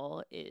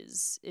vocal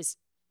is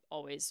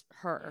always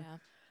her.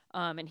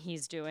 Yeah. And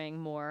he's doing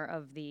more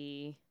of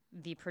the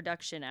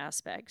production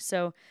aspect.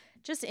 So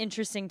just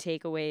interesting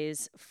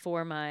takeaways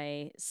for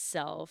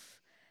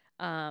myself.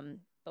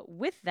 But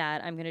with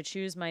that, I'm going to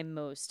choose my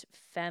most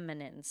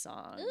feminine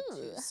song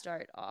to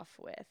start off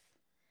with.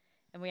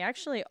 And we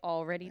actually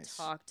already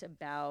talked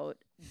about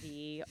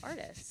the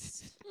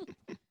artist.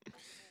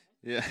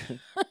 Yeah.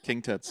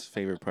 King Tut's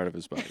favorite part of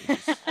his body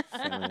is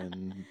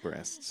feminine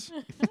breasts.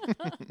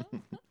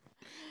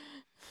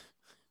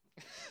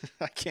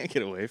 I can't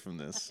get away from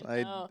this.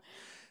 I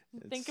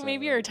think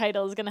maybe your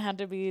title is gonna have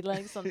to be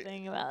like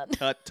something about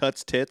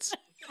Tut's tits.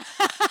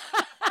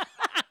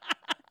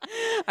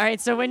 All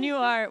right, so when you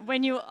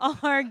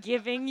are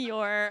giving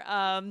your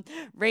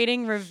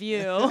rating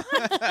review,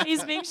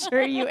 please make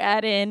sure you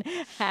add in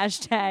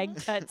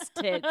hashtag Tuts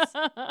Tits.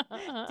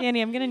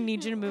 Danny, I'm gonna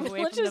need you to move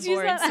away Let's from the just use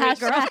board, that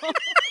sweet girl.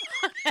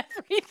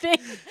 Everything.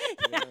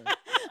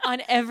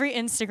 On every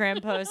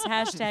Instagram post,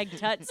 hashtag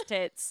Tuts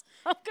Tits.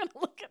 I'm gonna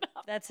look it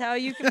up. That's how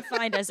you can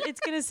find us. It's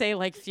gonna say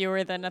like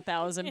fewer than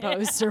 1,000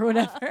 posts or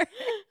whatever.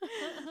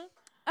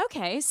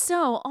 Okay,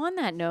 so on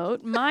that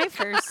note, my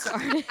first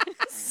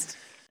artist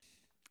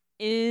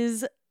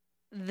is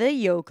the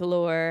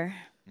Yokelore.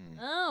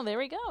 Oh, there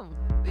we go.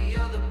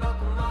 Beyond the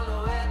broken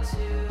mall where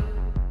to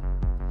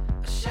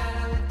a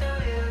shadow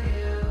through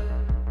you,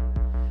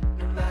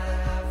 no matter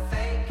how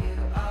fake you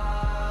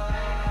are.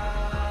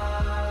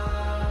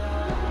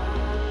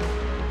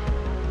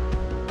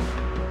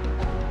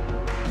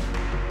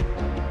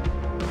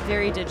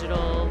 Very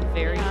digital,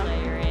 very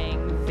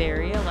layering,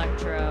 very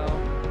electro.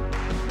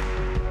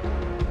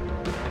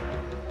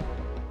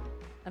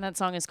 And that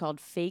song is called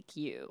Fake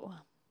You.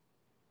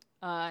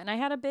 And I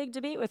had a big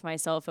debate with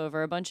myself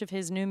over a bunch of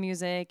his new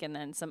music and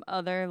then some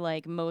other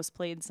like most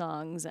played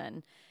songs,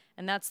 and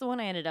that's the one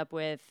I ended up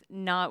with.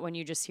 Not when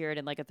you just hear it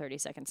in like a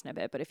 30-second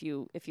snippet, but if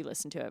you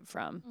listen to it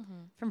from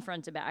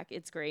front to back,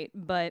 it's great.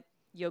 But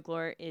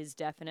Yokelore is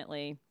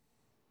definitely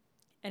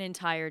an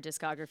entire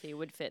discography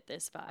would fit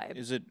this vibe.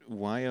 Is it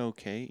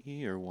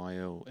Y-O-K-E or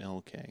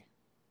Y-O-L-K?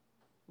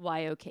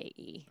 Yoke.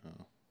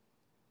 Oh.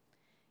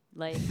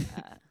 Like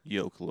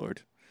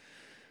Yokelord.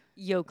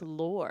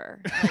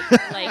 Yokelore.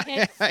 Like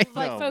I Like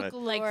know, but-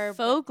 folklore.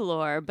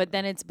 folklore, but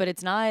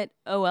it's not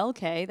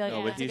OLK. That,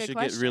 No, but that's a he good should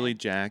question. get really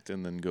jacked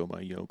and then go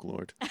by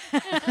Yokelord.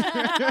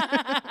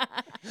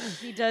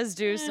 He does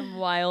do some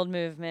wild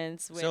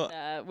movements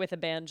So- with a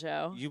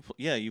banjo.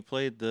 You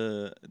played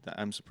the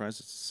I'm surprised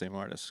it's the same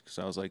artist because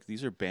I was like,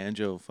 these are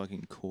banjo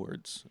fucking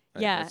chords.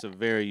 Yeah. That's a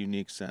very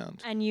unique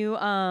sound. And you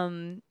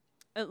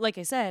like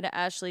I said,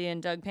 Ashley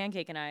and Doug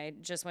Pancake and I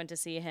just went to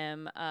see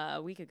him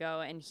a week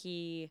ago, and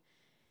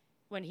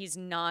when he's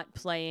not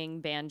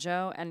playing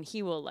banjo, and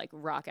he will like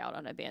rock out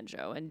on a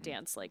banjo and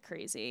dance like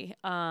crazy,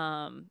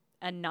 and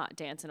not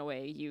dance in a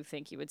way you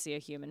think you would see a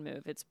human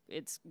move.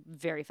 It's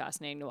very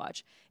fascinating to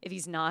watch. If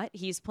he's not,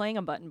 he's playing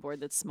a button board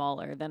that's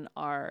smaller than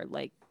our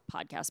like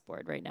podcast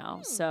board right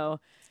now. So,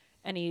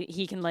 and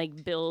he can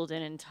like build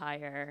an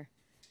entire.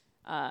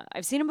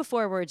 I've seen him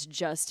before where it's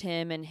just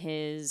him and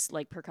his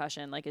like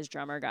percussion, like his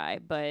drummer guy,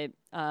 but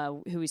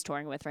who he's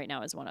touring with right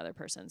now is one other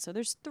person. So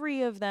there's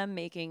 3 of them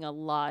making a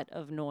lot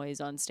of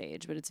noise on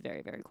stage, but it's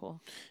very, very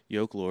cool.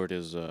 Yokelord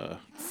is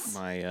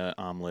my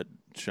omelet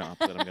shop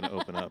that I'm going to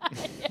open up.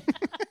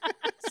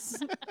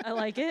 I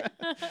like it.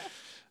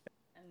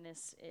 And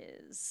this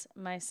is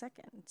my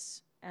second.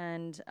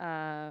 And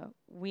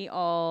we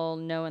all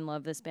know and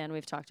love this band.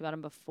 We've talked about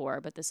them before,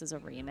 but this is a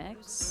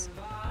remix.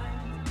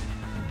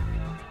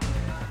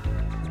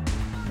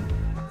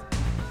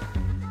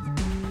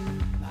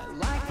 I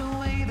like the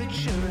way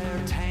that your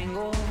hair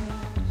tangles.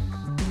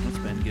 That's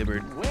Ben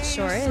Gibbard.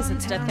 Sure is.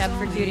 It's Death Cab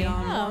for Cutie.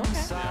 Oh,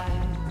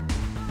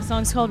 okay. The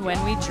song's called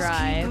When We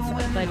Drive,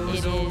 but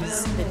it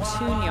is the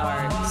Tune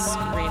Yards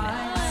remix.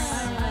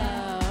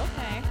 Oh,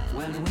 okay.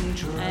 When we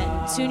drive.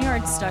 And Tune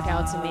Yards stuck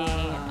out to me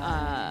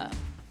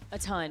a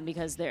ton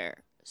because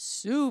they're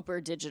super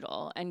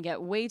digital and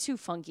get way too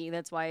funky.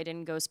 That's why I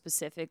didn't go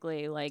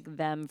specifically like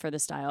them for the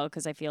style,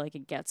 because I feel like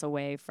it gets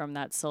away from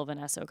that Sylvan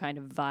Esso kind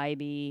of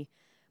vibey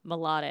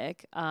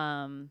melodic.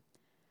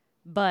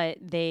 But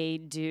they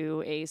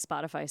do a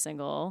Spotify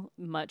single,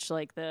 much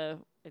like the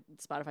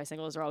Spotify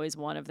singles are always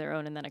one of their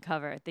own and then a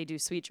cover. They do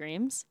Sweet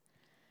Dreams,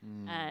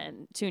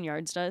 and Tune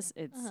Yards does.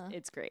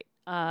 It's great.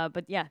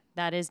 But yeah,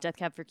 that is Death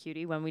Cab for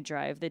Cutie, When We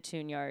Drive, the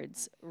Tune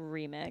Yards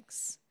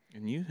remix.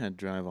 And you had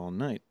drive all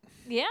night.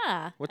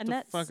 Yeah. What And the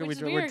that's- fuck are we Which is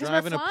doing? weird We're 'cause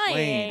driving a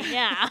flying. plane.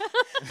 Yeah.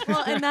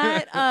 Well, and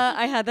that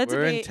I had that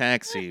We're in debate.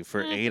 taxi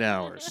for 8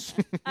 hours.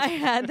 I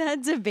had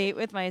that debate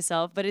with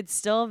myself, but it's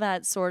still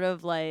that sort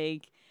of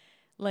like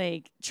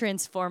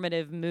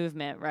transformative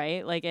movement,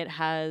 right? Like it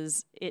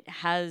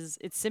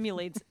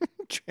simulates.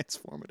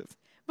 Transformative.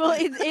 Well,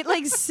 it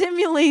like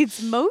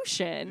simulates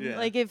motion. Yeah.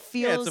 Like it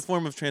Yeah, feels. it's a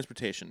form of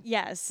transportation.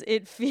 Yes,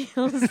 it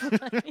feels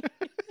like.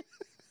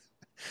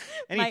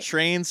 Any My-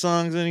 train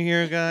songs in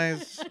here,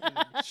 guys?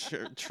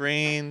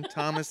 Train,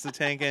 Thomas the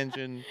Tank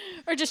Engine.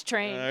 Or just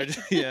train.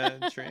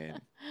 Yeah, train.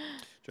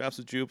 Drops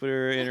of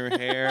Jupiter in her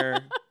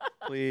hair,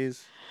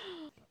 please.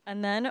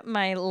 And then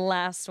my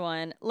last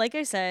one, like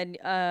I said,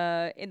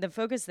 the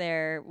focus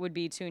there would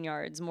be Tune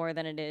Yards more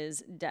than it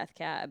is Death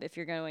Cab if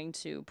you're going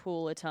to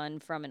pull a ton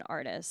from an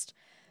artist.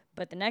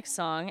 But the next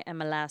song, and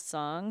my last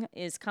song,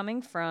 is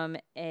coming from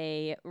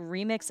a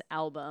remix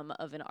album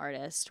of an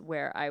artist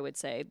where I would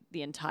say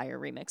the entire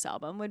remix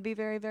album would be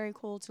very, very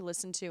cool to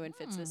listen to and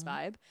fits this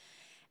vibe.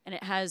 And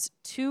it has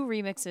 2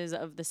 remixes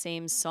of the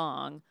same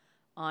song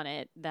on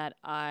it that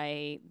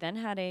I then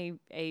had a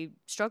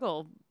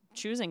struggle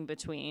choosing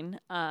between,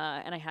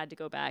 and I had to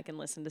go back and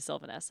listen to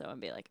Sylvan Esso and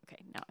be like,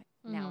 okay,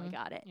 now I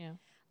got it. Yeah.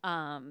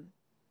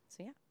 So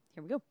yeah,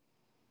 here we go.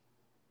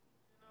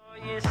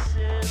 your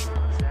sins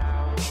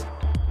out,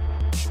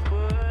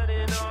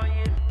 putting all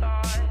your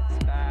thoughts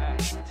back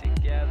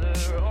together.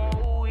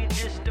 Oh, we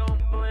just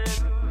don't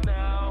blend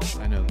now.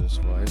 I know this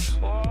voice.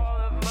 All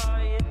of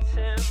my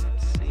attempts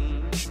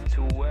seem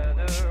to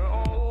weather.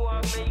 Oh,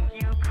 I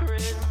make you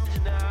cringe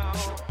now.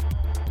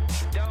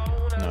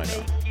 Don't No, I I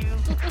don't. make you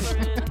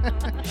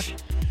cringe?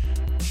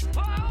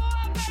 Oh,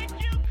 I make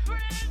you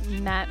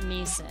cringe. Matt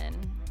Meeson.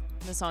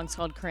 The song's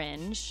called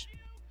Cringe.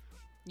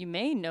 You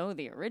may know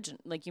the original,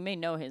 like you may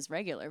know his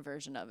regular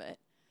version of it.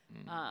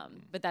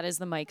 But that is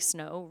the Mike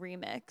Snow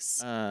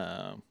remix.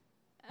 Well,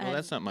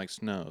 that's not Mike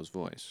Snow's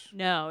voice.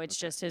 No, it's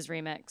just his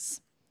remix.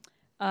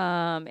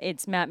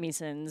 It's Matt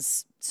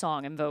Meeson's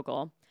song and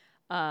vocal.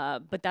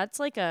 But that's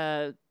like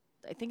I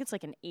think it's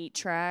like an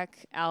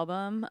 8-track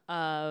album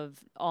of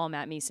all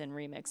Matt Meeson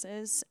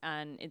remixes,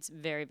 and it's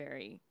very,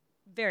 very,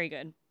 very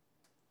good.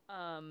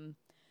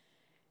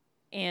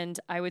 And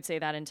I would say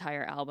that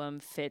entire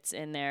album fits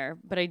in there.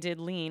 But I did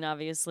lean,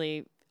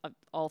 obviously,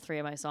 all 3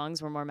 of my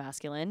songs were more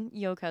masculine.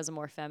 Yoke has a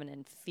more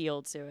feminine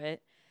feel to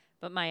it.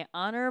 But my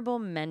honorable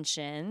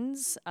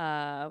mentions,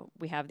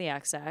 we have the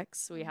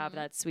XX. We have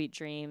that Sweet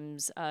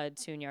Dreams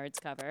Tune Yards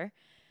cover.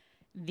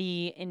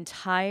 The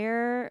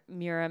entire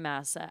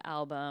Muramasa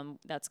album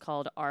that's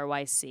called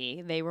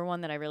RYC. They were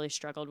one that I really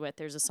struggled with.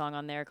 There's a song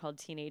on there called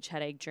Teenage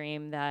Headache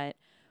Dream that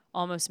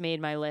almost made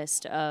my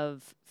list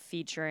of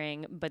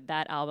featuring, but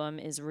that album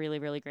is really,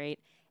 really great.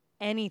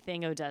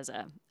 Anything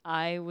Odessa.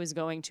 I was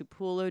going to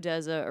pull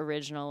Odessa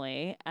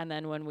originally, and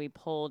then when we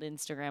polled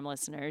Instagram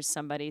listeners,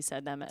 somebody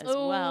said them as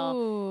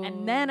well.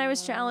 And then I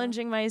was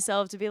challenging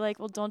myself to be like,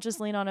 well, don't just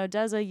lean on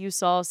Odessa. You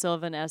saw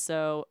Sylvan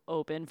Esso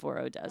open for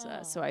Odessa.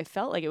 So I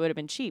felt like it would have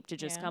been cheap to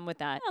just come with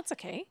that. That's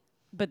okay.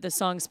 But the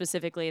song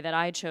specifically that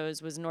I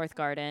chose was North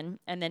Garden,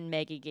 and then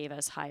Maggie gave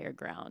us Higher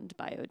Ground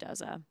by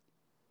Odessa.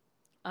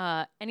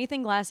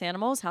 Anything Glass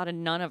Animals? How did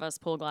none of us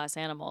pull Glass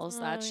Animals?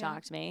 That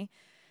shocked me.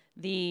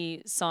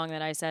 The song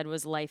that I said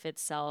was Life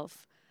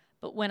Itself.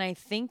 But when I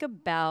think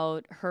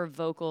about her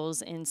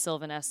vocals in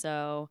Sylvan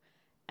Esso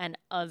and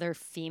other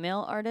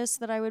female artists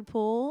that I would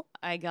pull,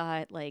 I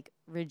got like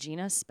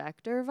Regina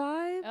Spektor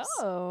vibes.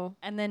 Oh.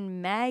 And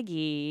then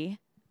Maggie,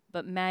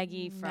 but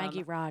Maggie from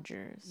Maggie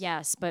Rogers.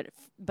 Yes, but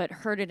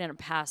heard it in a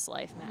past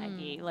life,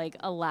 Maggie, like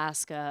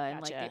Alaska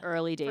and like Gotcha. the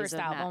early days First of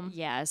album.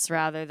 yes,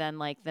 rather than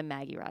like the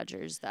Maggie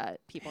Rogers that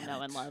people know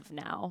and love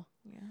now.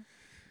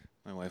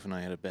 My wife and I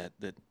had a bet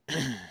that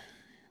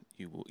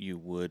you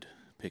would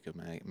pick a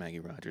Maggie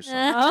Rogers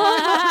song.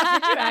 Oh,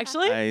 did you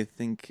actually? I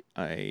think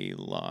I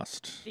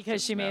lost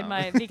Because she made now.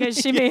 my I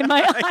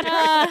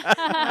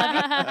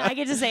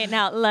get to say it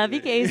now. Love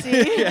you,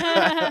 Casey.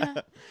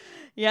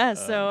 Yeah,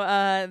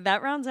 so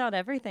that rounds out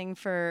everything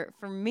for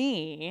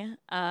me.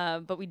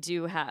 But we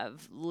do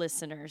have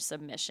listener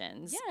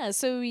submissions. Yeah,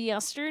 so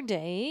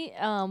yesterday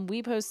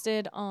we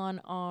posted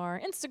on our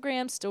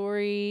Instagram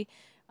story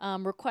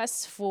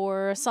requests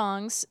for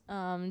songs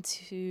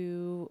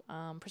to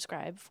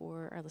prescribe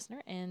for our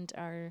listener, and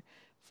our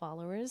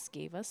followers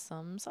gave us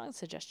some song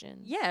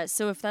suggestions. Yeah,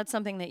 so if that's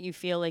something that you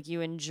feel like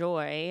you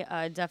enjoy,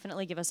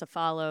 definitely give us a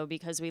follow,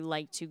 because we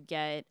like to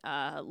get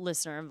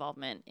listener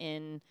involvement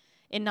in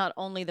not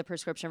only the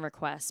prescription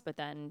requests, but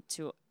then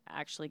to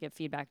actually give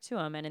feedback to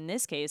them. And in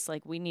this case,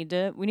 like we need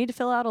to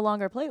fill out a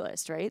longer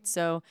playlist, right?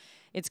 So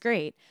it's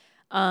great.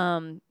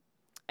 I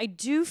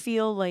do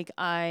feel like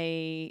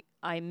I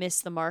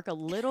missed the mark a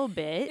little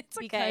bit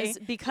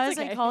because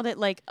I called it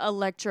like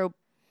electro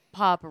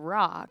pop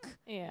rock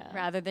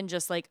rather than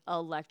just like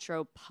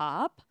electro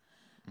pop.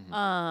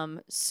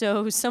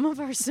 So some of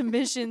our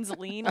submissions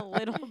lean a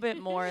little bit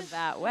more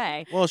that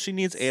way. Well, she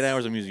needs 8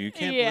 hours of music. You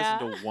can't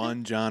listen to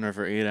one genre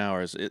for 8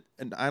 hours.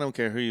 And I don't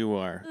care who you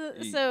are.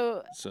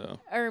 So So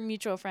our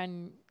mutual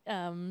friend,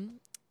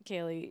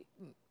 Kaylee,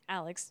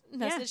 Alex,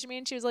 messaged me,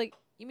 and she was like,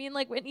 "You mean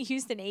like Whitney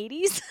Houston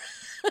 80s?"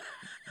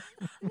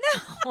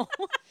 No,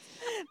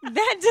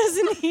 that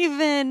doesn't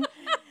even.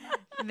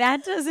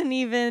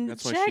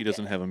 that's why she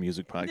doesn't have a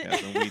music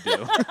podcast and we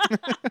do.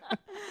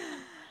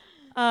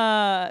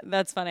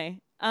 That's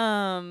funny. But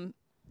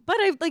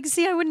I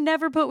I would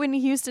never put Whitney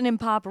Houston in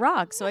pop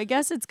rock, so I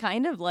guess it's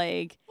kind of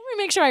like Let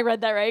me make sure I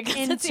read that right. 'Cause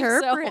that seems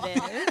so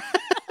interpretive.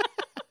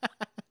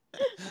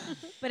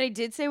 But I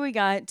did say we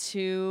got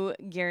 2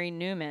 Gary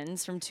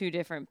Newmans from 2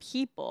 different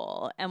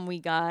people, and we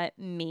got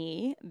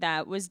me.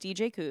 That was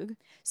DJ Coog.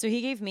 So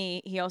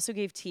he also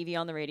gave TV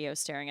on the radio,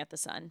 Staring at the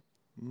Sun.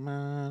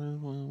 Might as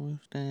well we're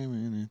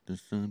staring at the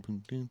sun.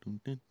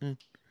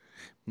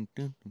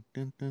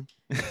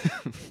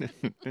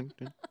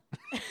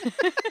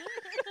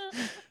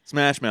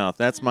 Smash Mouth.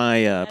 That's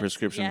my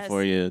prescription yes.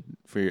 for you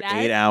for your That-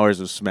 8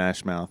 hours of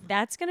Smash Mouth.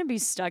 That's going to be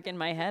stuck in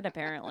my head,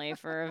 apparently,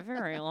 for a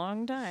very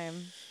long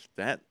time.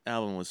 That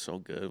album was so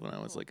good when I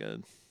was like a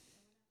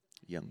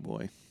young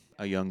boy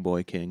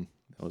king.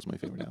 That was my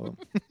favorite album.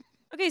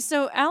 Okay,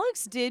 so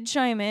Alex did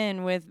chime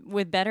in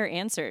with better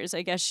answers.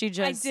 I guess she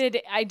just...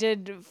 I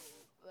did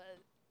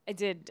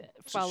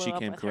follow she up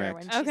came with correct. her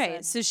when she Okay,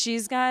 said, so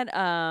she's got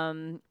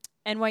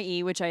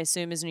NYE, which I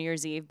assume is New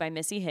Year's Eve by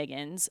Missy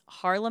Higgins.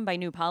 Harlem by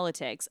New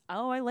Politics.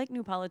 Oh, I like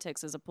New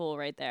Politics as a pool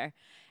right there.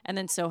 And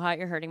then So Hot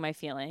You're Hurting My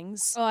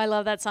Feelings. Oh, I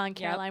love that song,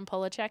 Caroline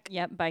Polachek.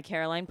 Yep, by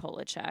Caroline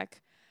Polachek.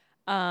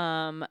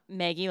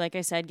 Maggie, like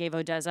I said, gave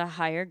Odessa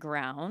Higher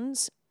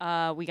Grounds.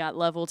 We got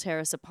Love Will Tear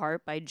Us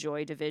Apart by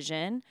Joy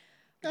Division.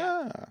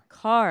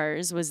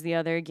 Cars was the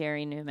other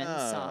Gary Newman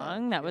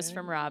song. That was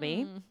from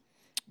Robbie.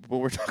 But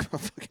we're talking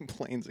about fucking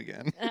planes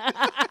again.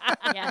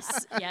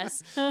 Yes.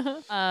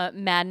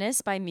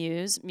 Madness by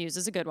Muse. Muse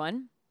is a good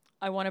one.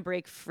 I Want to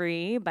Break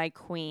Free by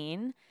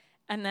Queen.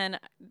 And then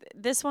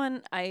this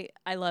one I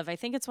love. I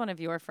think it's one of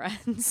your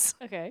friends.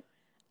 Okay.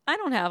 I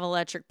don't have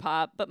electric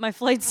pop, but my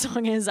flight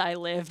song is I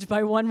Lived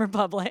by One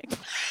Republic.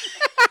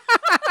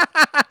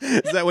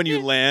 Is that when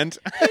you land?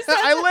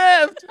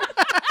 I lived.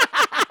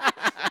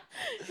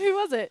 Who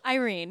was it?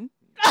 Irene.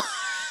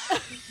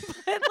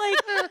 But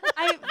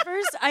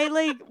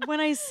when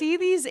I see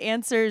these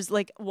answers,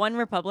 like One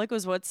Republic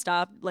was what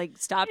stopped my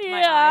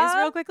eyes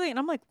real quickly, and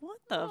I'm like, what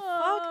the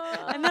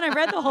fuck? And then I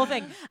read the whole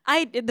thing.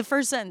 I did the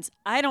first sentence.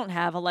 I don't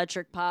have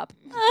electric pop,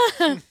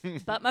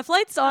 but my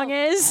flight song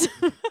is.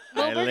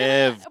 I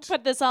lived.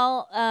 Put this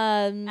all.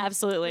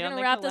 Absolutely. We're on gonna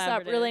the wrap this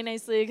up collaborative. really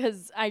nicely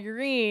because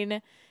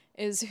Irene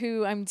is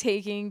who I'm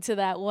taking to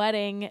that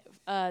wedding,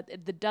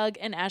 the Doug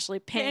and Ashley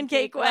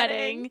pancake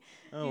wedding.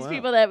 Oh, These wow.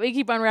 people that we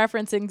keep on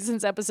referencing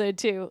since episode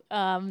 2.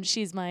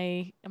 She's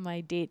my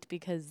date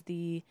because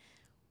the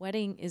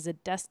wedding is a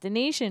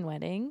destination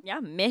wedding. Yeah,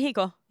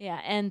 Mexico. Yeah,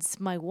 and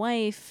my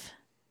wife.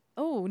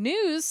 Oh,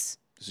 news!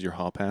 This is your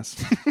hall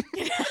pass.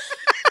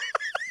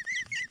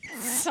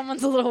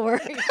 Someone's a little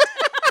worried.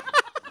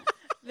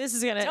 This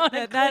is gonna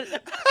Don't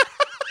that.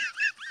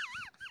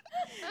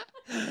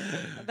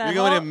 You're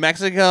going to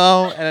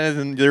Mexico, and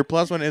then your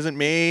plus one isn't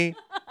me.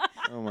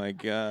 Oh my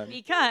god.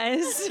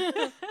 because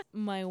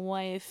My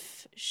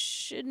wife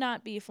should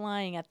not be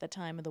flying at the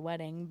time of the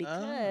wedding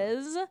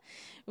because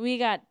we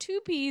got 2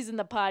 P's in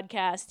the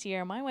podcast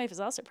here. My wife is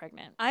also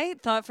pregnant. I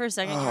thought for a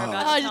second you were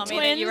about Oh, to tell me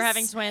that you were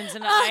having twins? twins,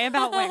 and I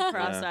about went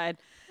cross-eyed.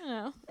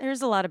 Oh,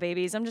 There's a lot of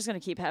babies. I'm just gonna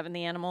keep having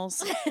the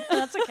animals.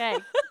 that's okay.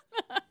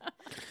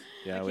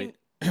 Yeah,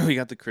 we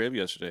got the crib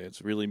yesterday.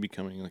 It's really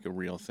becoming like a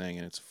real thing,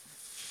 and it's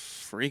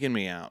freaking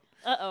me out.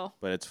 Uh-oh.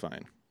 But it's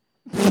fine.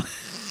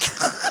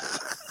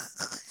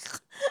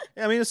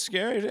 Yeah, I mean, it's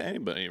scary to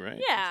anybody, right?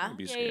 It's Yeah. gonna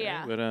be Yeah, scary,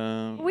 yeah.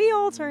 But We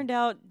all turned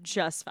out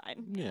just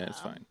fine. yeah, it's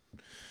fine.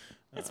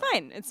 It's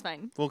fine. It's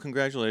fine. Well,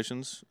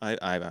 congratulations. I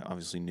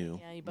obviously knew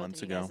Yeah, you both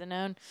months of you ago, guys have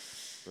known.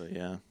 but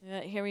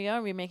yeah, Here we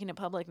are. We're making it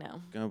public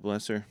now. God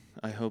bless her.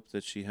 I hope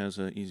that she has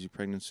an easy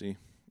pregnancy.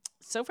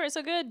 So far,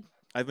 so good.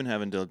 I've been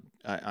having to.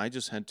 I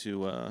just had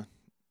to.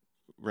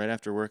 Right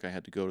after work, I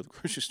had to go to the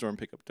grocery store and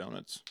pick up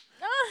donuts.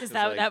 Because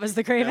like, that was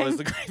the craving. That was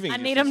the cravings. I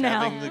Just need 'em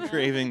now. Having the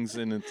cravings,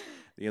 and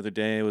the other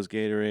day it was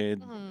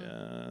Gatorade.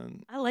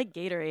 I like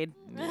Gatorade.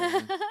 Yeah.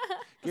 a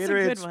good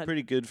Gatorade's one.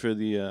 pretty good for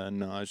the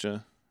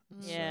nausea.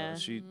 Yeah.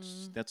 So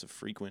that's a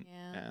frequent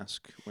Yeah.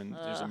 ask when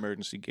there's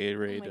emergency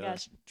Gatorade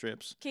gosh.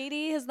 trips.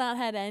 Katie has not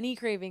had any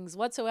cravings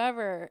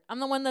whatsoever. I'm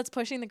the one that's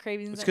pushing the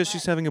cravings. It's at because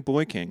she's my- having a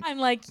boy king. I'm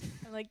like,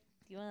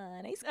 you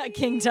want ice cream?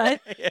 King Tut.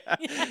 Yeah,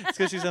 it's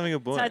because she's having a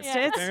boy. Tut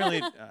tits.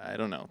 Apparently, I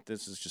don't know.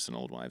 This is just an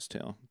old wives'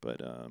 tale.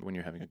 But when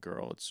you're having a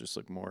girl, it's just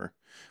like more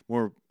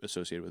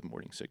associated with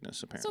morning sickness.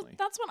 So Apparently,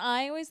 that's what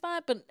I always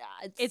thought, but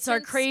It's our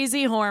since-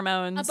 crazy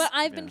hormones. But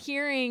I've been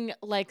hearing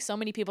like so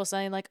many people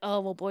saying like, oh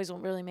well, boys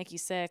won't really make you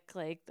sick.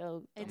 Like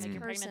they'll it's make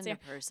your person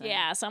pregnancy. to person.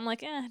 Yeah, so I'm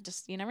like,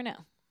 just you never know.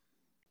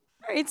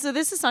 All right, so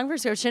this is Song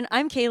Prescription.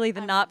 I'm Kaylee,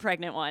 the not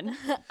pregnant one.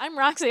 I'm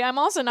Roxy. I'm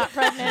also not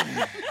pregnant.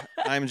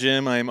 I'm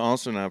Jim. I'm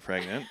also not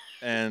pregnant.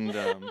 And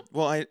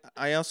well,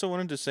 I also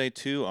wanted to say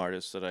 2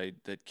 artists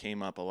that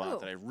came up a lot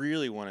that I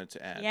really wanted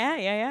to add. Yeah, to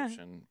my yeah.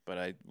 description, But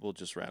I will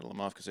just rattle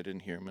them off because I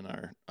didn't hear them in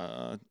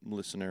our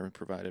listener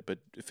provided. But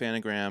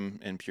Phanogram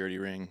and Purity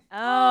Ring.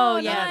 Oh,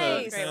 yeah, yeah,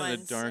 nice. great Kind of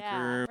ones. the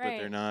darker, Yeah,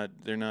 but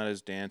they're not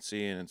as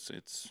dancey, and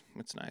it's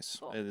nice.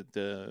 Cool.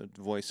 The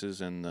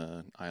voices and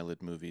the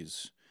Eyelid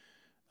movies,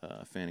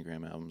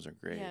 Phanogram albums are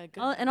great. Yeah,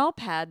 good. And I'll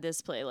pad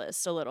this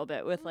playlist a little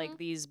bit with like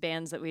these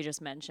bands that we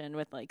just mentioned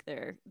with like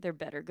their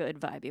better good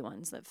vibey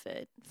ones that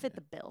fit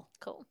the bill.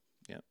 Cool.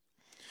 Yep.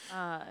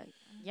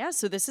 Yeah,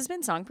 so this has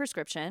been Song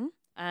Prescription,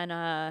 and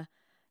that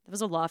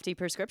was a lofty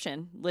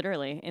prescription,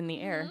 literally in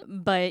the air.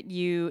 But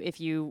if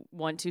you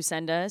want to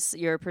send us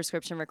your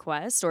prescription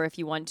request, or if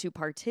you want to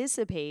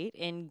participate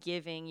in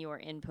giving your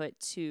input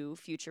to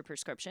future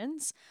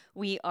prescriptions,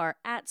 we are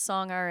at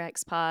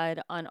SongRxPod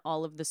on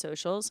all of the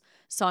socials.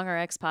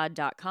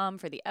 SongRxPod.com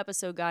for the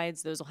episode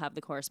guides. Those will have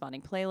the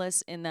corresponding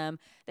playlists in them.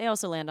 They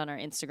also land on our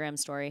Instagram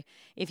story.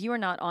 If you are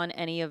not on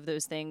any of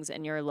those things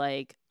and you're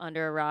like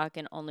under a rock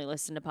and only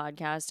listen to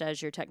podcasts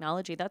as your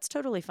technology, that's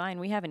totally fine.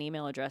 We have an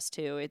email address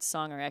too. It's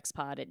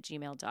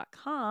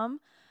songrxpod@gmail.com.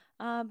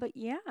 But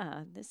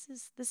yeah, this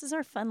is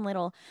our fun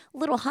little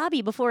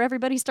hobby before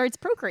everybody starts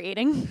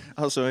procreating.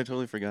 Also, I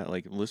totally forgot.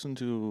 Like, listen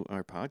to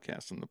our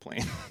podcast on the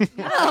plane.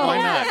 Oh, Why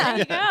not? there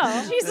you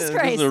go. Jesus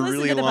Christ! This is a listen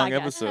really to the long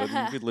podcast. episode.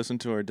 You could listen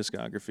to our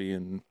discography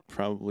and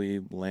probably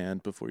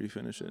land before you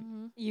finish it.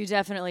 You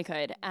definitely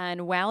could.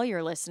 And while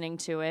you're listening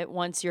to it,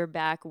 once you're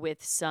back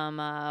with some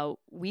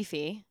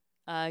Wi-Fi,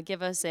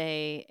 give us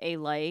a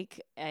like,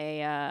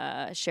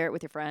 share it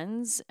with your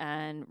friends,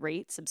 and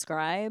rate,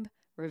 subscribe,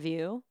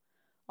 review,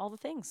 all the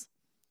things.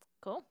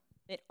 Cool.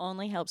 It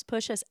only helps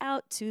push us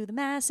out to the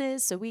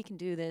masses so we can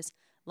do this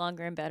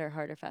longer and better,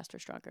 harder, faster,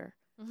 stronger.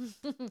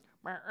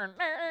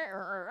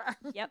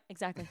 Yep,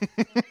 exactly.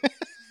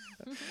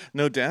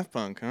 No Daft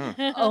Punk, huh?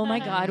 Oh my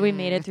God, we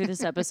made it through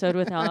this episode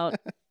without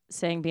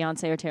saying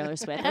Beyonce or Taylor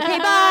Swift. Okay,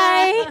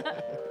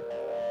 bye.